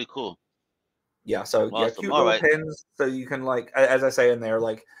too. That's pretty cool. Yeah. So awesome. Yeah, cute little pins. So you can as I say in there,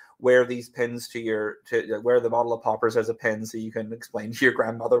 wear these pins to wear the bottle of poppers as a pin, so you can explain to your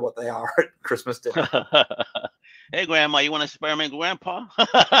grandmother what they are at Christmas dinner. Hey, Grandma, you want to experiment, Grandpa?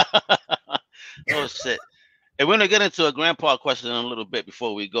 Oh shit. And we're gonna get into a Grandpa question in a little bit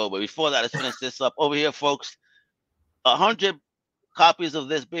before we go, but before that, let's finish this up over here, folks. 100 copies of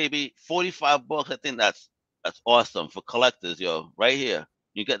this baby, $45. I think that's awesome for collectors, yo. Right here,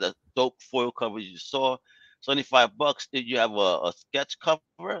 you get the dope foil cover you saw. $75. You have a sketch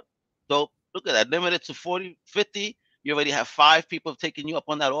cover, dope. Look at that, limited to 40, 50. You already have 5 people taking you up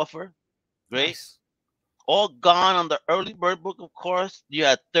on that offer. Great. Nice. All gone on the early bird book, of course. You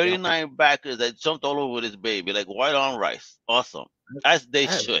had 39 backers that jumped all over this baby, like white on rice. Awesome, as they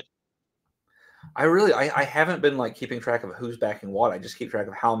should. I haven't been keeping track of who's backing what. I just keep track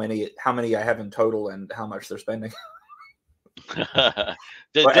of how many I have in total and how much they're spending. just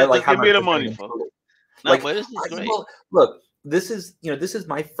give me the money, folks. No, but this is great. Well, look, this is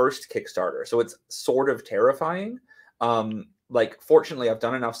my first Kickstarter, so it's sort of terrifying. Fortunately, I've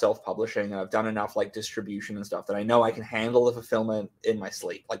done enough self-publishing and I've done enough distribution and stuff that I know I can handle the fulfillment in my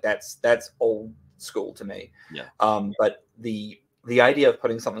sleep. That's old school to me. Yeah. But the idea of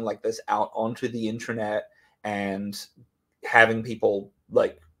putting something like this out onto the internet and having people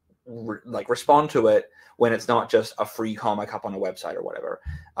respond to it when it's not just a free comic up on a website or whatever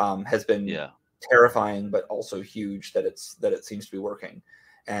has been terrifying, but also huge that it seems to be working.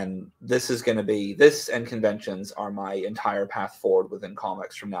 And this and conventions are my entire path forward within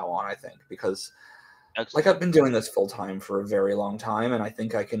comics from now on, I think, because I've been doing this full time for a very long time, and I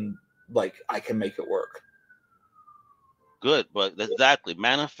think I can make it work. Good, but exactly,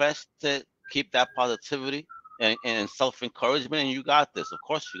 manifest it, keep that positivity and self-encouragement, and you got this. Of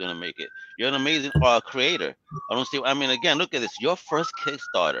course you're gonna make it. You're an amazing creator. Again, look at this, your first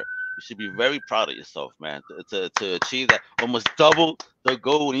Kickstarter. You should be very proud of yourself, man, to achieve that, almost double the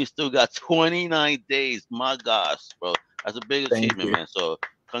goal, and you still got 29 days. My gosh, bro, that's a big achievement, man. So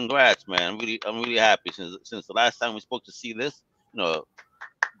congrats, man. I'm really happy since the last time we spoke to see this.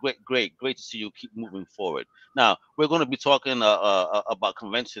 Great to see you keep moving forward. Now we're going to be talking about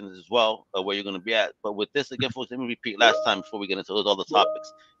conventions as well, where you're going to be at. But with this again, folks, let me repeat last time before we get into those other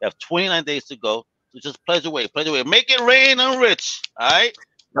topics. You have 29 days to go, so just pledge away. Make it rain on Rich. All right.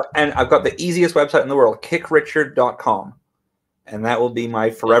 And I've got the easiest website in the world, comiccrusaders.shop. And that will be my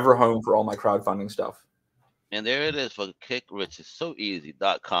forever home for all my crowdfunding stuff. And there it is for KickRich. It's so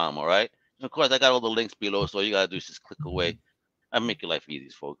easy.com. All right. And of course, I got all the links below. So all you got to do is just click away. I make your life easy,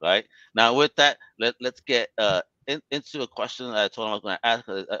 folks. All right. Now, with that, let's get into a question that I told him I was going to ask.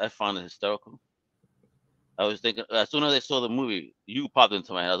 I found it hysterical. I was thinking, as soon as I saw the movie, you popped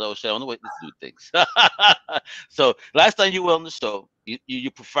into my head. I was like, oh, shit, I wonder what this dude thinks. So, last time you were on the show,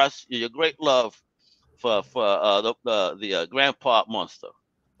 you professed your great love for the grandpa monster.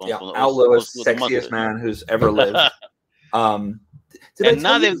 Al Lewis, sexiest man who's ever lived. And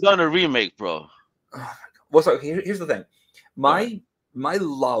now they've done a remake, bro. Well, so here's the thing. My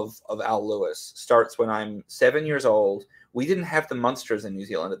love of Al Lewis starts when I'm 7 years old. We didn't have the Munsters in New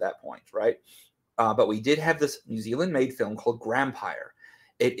Zealand at that point, right? But we did have this New Zealand-made film called Grampire.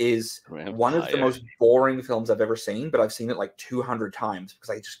 It is one of the most boring films I've ever seen, but I've seen it like 200 times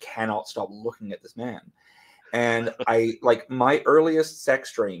because I just cannot stop looking at this man. And I like my earliest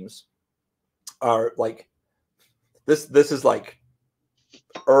sex dreams are like this is like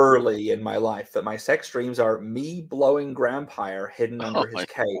early in my life, that my sex dreams are me blowing Grampire hidden under his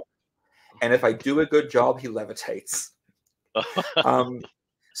cape. And if I do a good job, he levitates.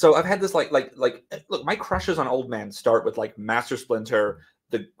 So I've had this like look, my crushes on old men start with like Master Splinter,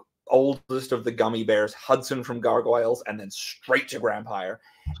 the oldest of the gummy bears, Hudson from Gargoyles, and then straight to Grampire.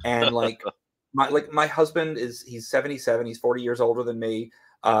 And like my husband he's 77, he's 40 years older than me.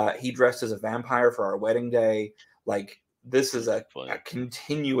 He dressed as a vampire for our wedding day. Like this is a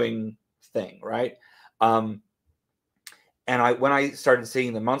continuing thing, right? And when I started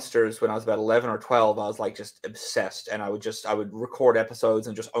seeing the Munsters when I was about 11 or 12, I was like just obsessed, and I would record episodes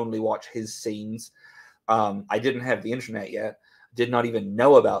and just only watch his scenes. I didn't have the internet yet, did not even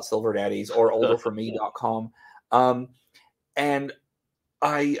know about Silver Daddies or olderforme.com. And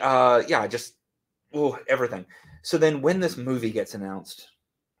I just everything. So then when this movie gets announced,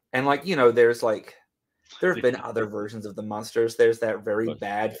 and like, you know, there have been other versions of the Munsters. There's that very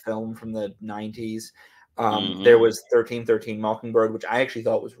bad film from the 90s. There was 1313 Mockingbird, which I actually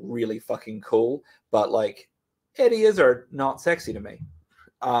thought was really fucking cool, but like Eddie Izzard, not sexy to me.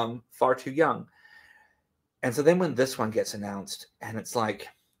 Far too young. And so then when this one gets announced, and it's like,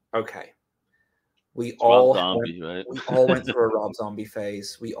 okay, we all went through a Rob Zombie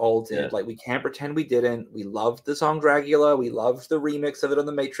phase. We all did. Yeah. Like, we can't pretend we didn't. We loved the song Dragula. We loved the remix of it on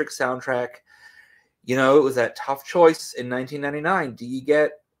the Matrix soundtrack. You know, it was that tough choice in 1999. Do you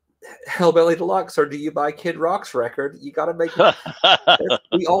get Hellbilly Deluxe or do you buy Kid Rock's record? You got to make it.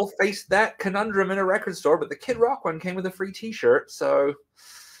 We all faced that conundrum in a record store, but the Kid Rock one came with a free T-shirt, so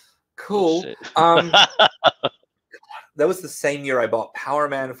cool. That was the same year I bought Power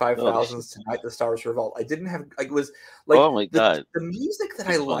Man 5000's Tonight the Stars Revolt. I didn't have, like, it was like, oh my God. The music that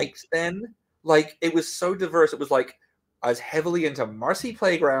I liked then, like, it was so diverse. It was like, I was heavily into Marcy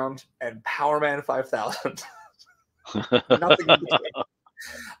Playground and Power Man 5000. Nothing in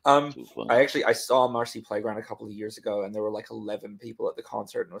between. I saw Marcy Playground a couple of years ago, and there were like 11 people at the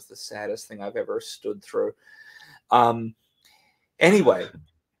concert, and it was the saddest thing I've ever stood through. Anyway,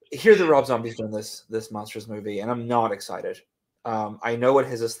 here the Rob Zombie's doing this Monsters movie, and I'm not excited. I know what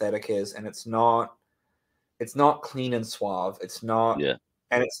his aesthetic is, and it's not clean and suave. It's not, and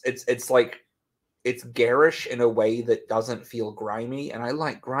it's like, it's garish in a way that doesn't feel grimy, and I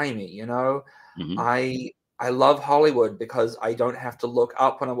like grimy, you know. I love Hollywood because I don't have to look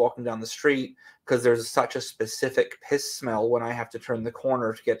up when I'm walking down the street because there's such a specific piss smell when I have to turn the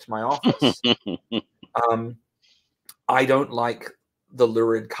corner to get to my office. I don't like the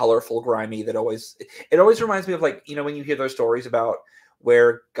lurid, colorful, grimy that always reminds me of, like, you know, when you hear those stories about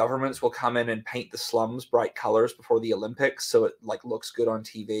where governments will come in and paint the slums bright colors before the Olympics so it like looks good on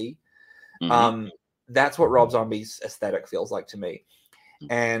TV. That's what Rob Zombie's aesthetic feels like to me.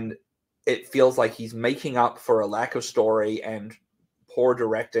 And it feels like he's making up for a lack of story and poor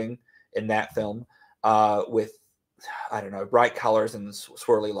directing in that film with, I don't know, bright colors and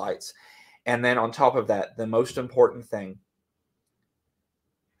swirly lights. And then on top of that, the most important thing,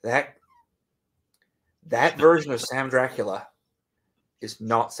 that version of Sam Dracula is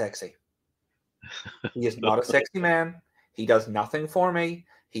not sexy. He is not a sexy man. He does nothing for me.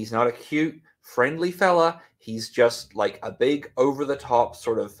 He's not a cute, friendly fella. He's just like a big, over-the-top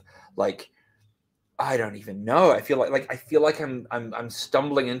sort of, like, I don't even know. I feel like I'm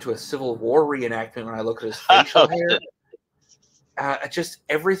stumbling into a Civil War reenactment when I look at his facial hair. Just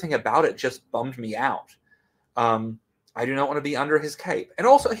everything about it just bummed me out. I do not want to be under his cape. And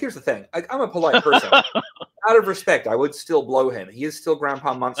also, here's the thing: I'm a polite person. Out of respect, I would still blow him. He is still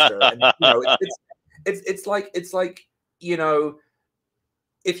Grandpa Munster, and you know, it's like, you know,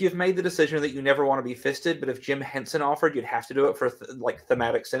 if you've made the decision that you never want to be fisted, but if Jim Henson offered, you'd have to do it for like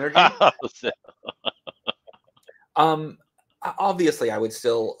thematic synergy. Obviously, I would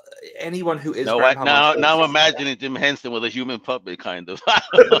still anyone who is now I'm imagining Jim Henson with a human puppet, kind of.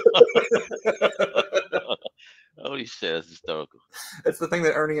 Holy shit, that's hysterical. It's the thing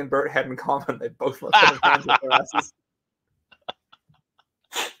that Ernie and Bert had in common. They both left their hands with their asses.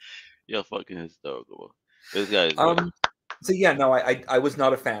 You're fucking hysterical. This guy is so yeah, no, I was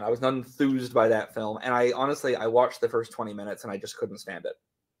not a fan. I was not enthused by that film, and I watched the first 20 minutes and I just couldn't stand it.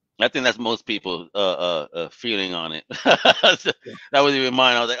 I think that's most people feeling on it. That was even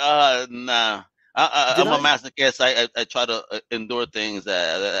mine. I was like, nah. I'm a masochist. I try to endure things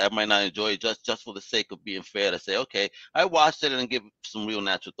that I might not enjoy just for the sake of being fair. To say, okay, I watched it and give some real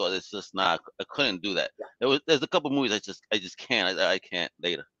natural thought. It's just not. I couldn't do that. Yeah. There's a couple movies I just can't. I can't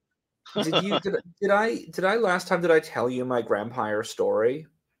later. Did I last time? Did I tell you my Grampire story?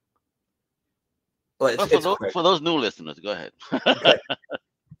 Well, for those new listeners, go ahead. Okay.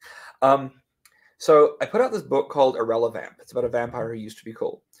 So I put out this book called Irrelevamp. It's about a vampire who used to be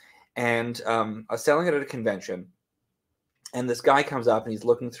cool. And I was selling it at a convention. And this guy comes up and he's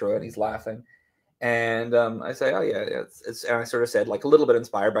looking through it and he's laughing. And I say, oh, yeah, it's and I sort of said, like, a little bit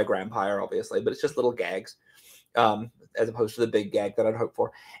inspired by Grampire, obviously, but it's just little gags, as opposed to the big gag that I'd hoped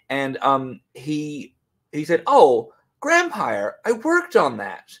for. And he said, oh, Grampire, I worked on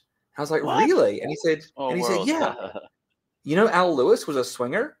that. I was like, what? Really? And he said, yeah. You know, Al Lewis was a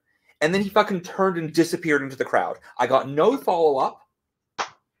swinger? And then he fucking turned and disappeared into the crowd. I got no follow-up.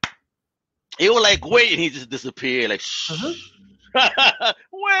 He was like, wait, and he just disappeared. Like, shh. Wait. I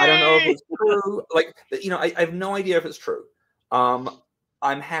don't know if it's true. Like, you know, I have no idea if it's true. I'm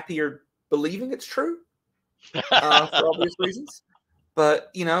happier believing it's true for obvious reasons. But,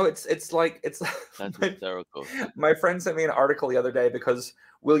 you know, it's that's hysterical. My friend sent me an article the other day because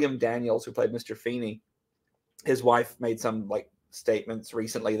William Daniels, who played Mr. Feeney, his wife made some like statements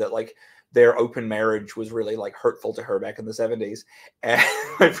recently that like their open marriage was really like hurtful to her back in the 70s. And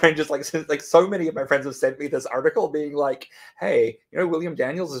my friend just like so many of my friends have sent me this article being like, hey, you know, William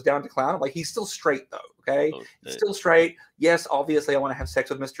Daniels is down to clown. I'm like, he's still straight though. Okay. He's still straight. Yes. Obviously I want to have sex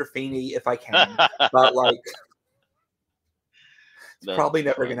with Mr. Feeney if I can, but like, it's probably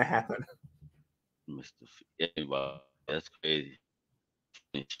never going to happen. Mr. Feeney, wow, that's crazy.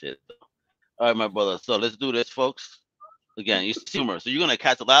 Shit though. All right, my brother. So let's do this, folks. Again, you see humor. So you're going to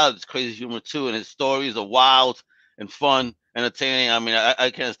catch a lot of this crazy humor, too. And his stories are wild and fun, entertaining. I mean,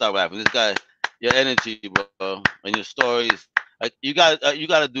 I can't stop laughing. This guy, your energy, bro, and your stories. Like, you got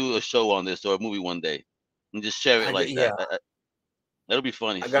to do a show on this or a movie one day and just share it that. That'll be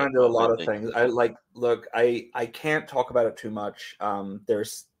funny. I got to do a lot of things. Look, I can't talk about it too much.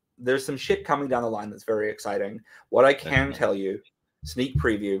 There's some shit coming down the line that's very exciting. What I can tell you, sneak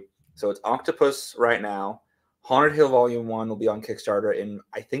preview. So it's Octopus right now. Haunted Hill Volume 1 will be on Kickstarter in,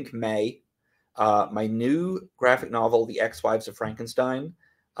 I think, May. My new graphic novel, The Ex-Wives of Frankenstein,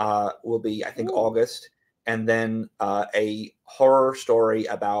 will be, I think, August. And then a horror story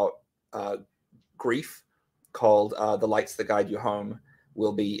about grief called The Lights That Guide You Home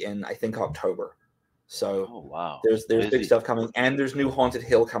will be in, I think, October. So there's big stuff coming. And there's new Haunted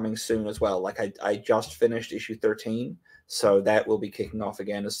Hill coming soon as well. Like I just finished issue 13. So that will be kicking off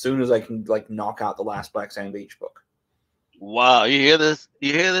again as soon as I can like knock out the last Black Sand Beach book. Wow, you hear this?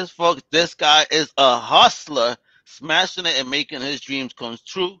 You hear this, folks? This guy is a hustler, smashing it and making his dreams come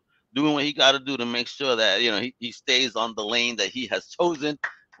true, doing what he got to do to make sure that, you know, he stays on the lane that he has chosen,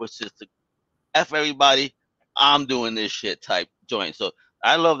 which is to F everybody. I'm doing this shit type joint. So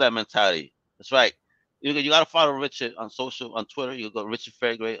I love that mentality. That's right. You got to follow Richard on social, on Twitter. You go Richard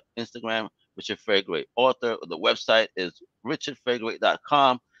Fairgray, Instagram. Richard Fairgray, author. The website is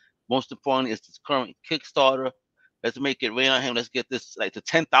richardfairgray.com. Most importantly, it's this current Kickstarter. Let's make it rain on him. Let's get this like to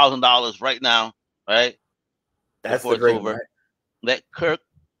 $10,000 right now, right? That's the dream, over. Right?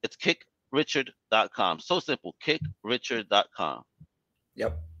 It's kickrichard.com. So simple, kickrichard.com.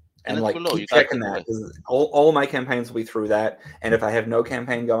 Yep. And like keep checking that. All my campaigns will be through that. And if I have no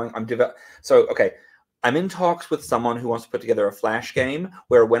campaign going, I'm in talks with someone who wants to put together a flash game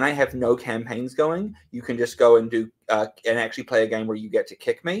where when I have no campaigns going, you can just go and do and actually play a game where you get to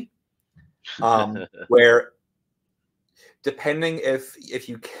kick me. Where depending if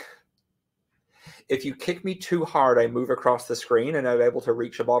you kick me too hard, I move across the screen and I'm able to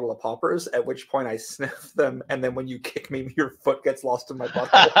reach a bottle of poppers, at which point I sniff them. And then when you kick me, your foot gets lost in my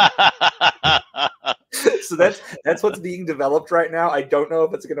bottle. So that's what's being developed right now. I don't know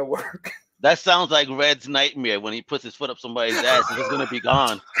if it's going to work. That sounds like Red's nightmare when he puts his foot up somebody's ass and he's going to be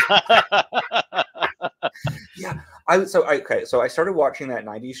gone. Yeah, So I started watching that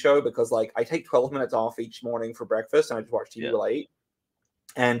 90s show because like I take 12 minutes off each morning for breakfast and I just watch TV till 8.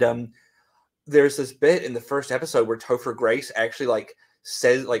 And there's this bit in the first episode where Topher Grace actually like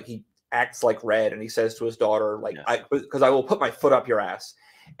says, like he acts like Red and he says to his daughter, like, because I will put my foot up your ass.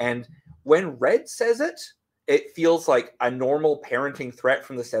 And when Red says it, it feels like a normal parenting threat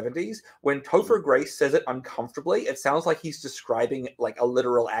from the 70s. When Topher Grace says it uncomfortably, it sounds like he's describing like a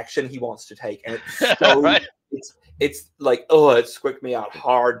literal action he wants to take. And it's so, right. It's like, oh, it squicked me out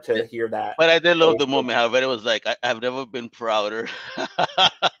hard to hear that. But I did love the moment how Red was like, I've never been prouder.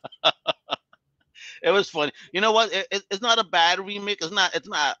 It was funny. You know what? It's not a bad remake. It's not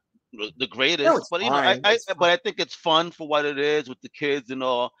the greatest. No, but you know, I think it's fun for what it is with the kids and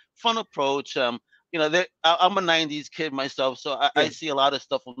all. Fun approach. You know, I'm a 90s kid myself, so I see a lot of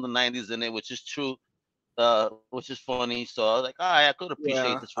stuff from the 90s in it, which is true, which is funny. So I was like, all right, I could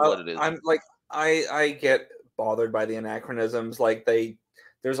appreciate this for what it is. I'm like, I get bothered by the anachronisms. Like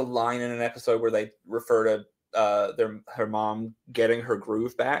there's a line in an episode where they refer to her mom getting her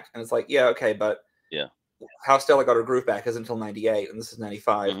groove back, and it's like, yeah, okay, but how Stella got her groove back is until 98, and this is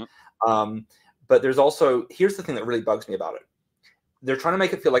 95. Mm-hmm. But there's also, here's the thing that really bugs me about it. They're trying to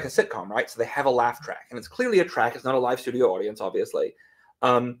make it feel like a sitcom, right? So they have a laugh track, and it's clearly a track. It's not a live studio audience, obviously.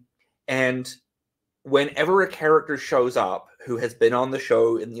 And whenever a character shows up who has been on the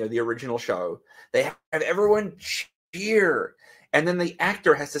show in the original show, they have everyone cheer. And then the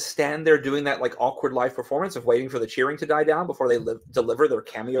actor has to stand there doing that like awkward live performance of waiting for the cheering to die down before they deliver their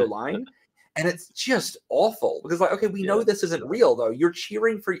cameo line. And it's just awful because, like, okay, we know this isn't real, though. You're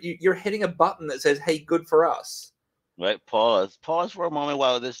cheering for you're hitting a button that says, "Hey, good for us." Right. Pause for a moment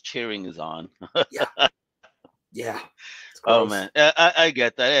while this cheering is on. Yeah. Oh man, I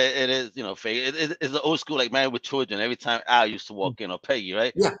get that. It is, fake. It's the old school, like Married with Children. Every time Al used to walk in or Peggy,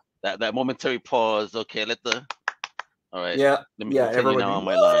 right? Yeah. That momentary pause. Okay, all right. Yeah. Let me continue now on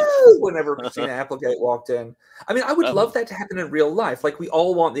my line. Whenever Christina Applegate walked in. I mean, I would love that to happen in real life. Like, we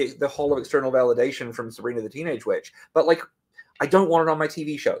all want the Hall of External Validation from Sabrina the Teenage Witch. But, like, I don't want it on my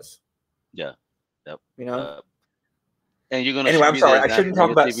TV shows. Yeah. Yep. And you're going to... Anyway, I'm sorry. I shouldn't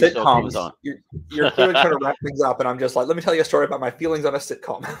talk about sitcoms. You're clearly trying to wrap things up, and I'm just like, let me tell you a story about my feelings on a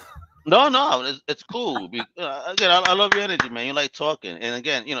sitcom. No, it's cool. Again, I love your energy, man. You like talking. And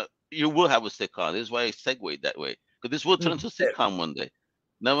again, you will have a sitcom. This is why I segued that way. Because this will turn into a sitcom one day.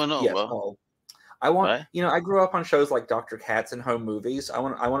 Never know, bro. I want, I grew up on shows like Dr. Katz and Home Movies. I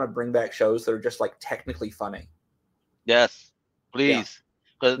want to bring back shows that are just like technically funny. Yes, please.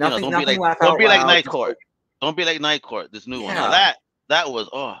 Because don't be like Night Court. Don't be like Night Court. This new one. Now, that was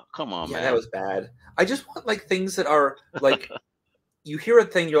come on, man. That was bad. I just want like things that are like. You hear a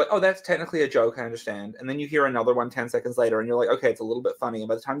thing, you're like, oh, that's technically a joke, I understand. And then you hear another one 10 seconds later, and you're like, okay, it's a little bit funny. And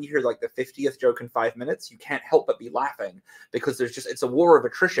by the time you hear like the 50th joke in 5 minutes, you can't help but be laughing because it's a war of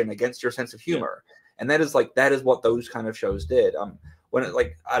attrition against your sense of humor. And that is what those kind of shows did. When it,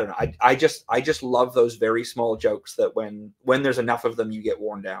 like, I don't know, I just love those very small jokes that when there's enough of them, you get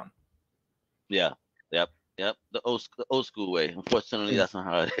worn down. Yeah. Yep. The old school way. Unfortunately, that's not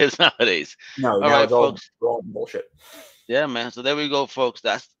how it is nowadays. No, all right, folks. All bullshit. Yeah, man. So there we go, folks.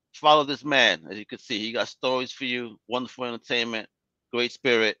 Follow this man. As you can see, he got stories for you, wonderful entertainment, great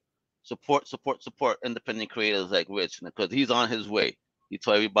spirit. Support independent creators like Rich, because he's on his way. He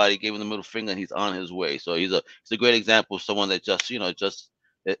told everybody, gave him the middle finger, and he's on his way. So he's a great example of someone that just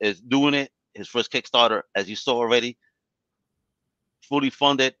is doing it. His first Kickstarter, as you saw already, fully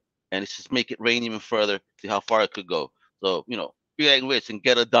funded, and it's just make it rain even further. See how far it could go. So be like Rich and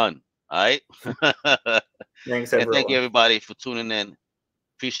get it done. All right. Thanks, everyone. And thank you, everybody, for tuning in.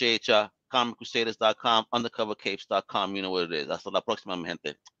 Appreciate ya. comiccrusaders.com, undercovercapes.com. You know what it is. Hasta la próxima, mi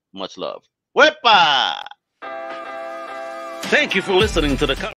gente. Much love. Wepa! Thank you for listening to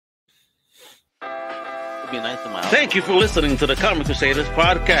the Thank you for listening to the Comic Crusaders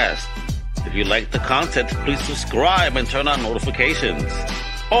podcast. If you like the content, please subscribe and turn on notifications.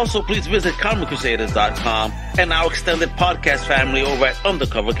 Also, please visit comiccrusaders.com and our extended podcast family over at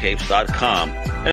undercovercapes.com.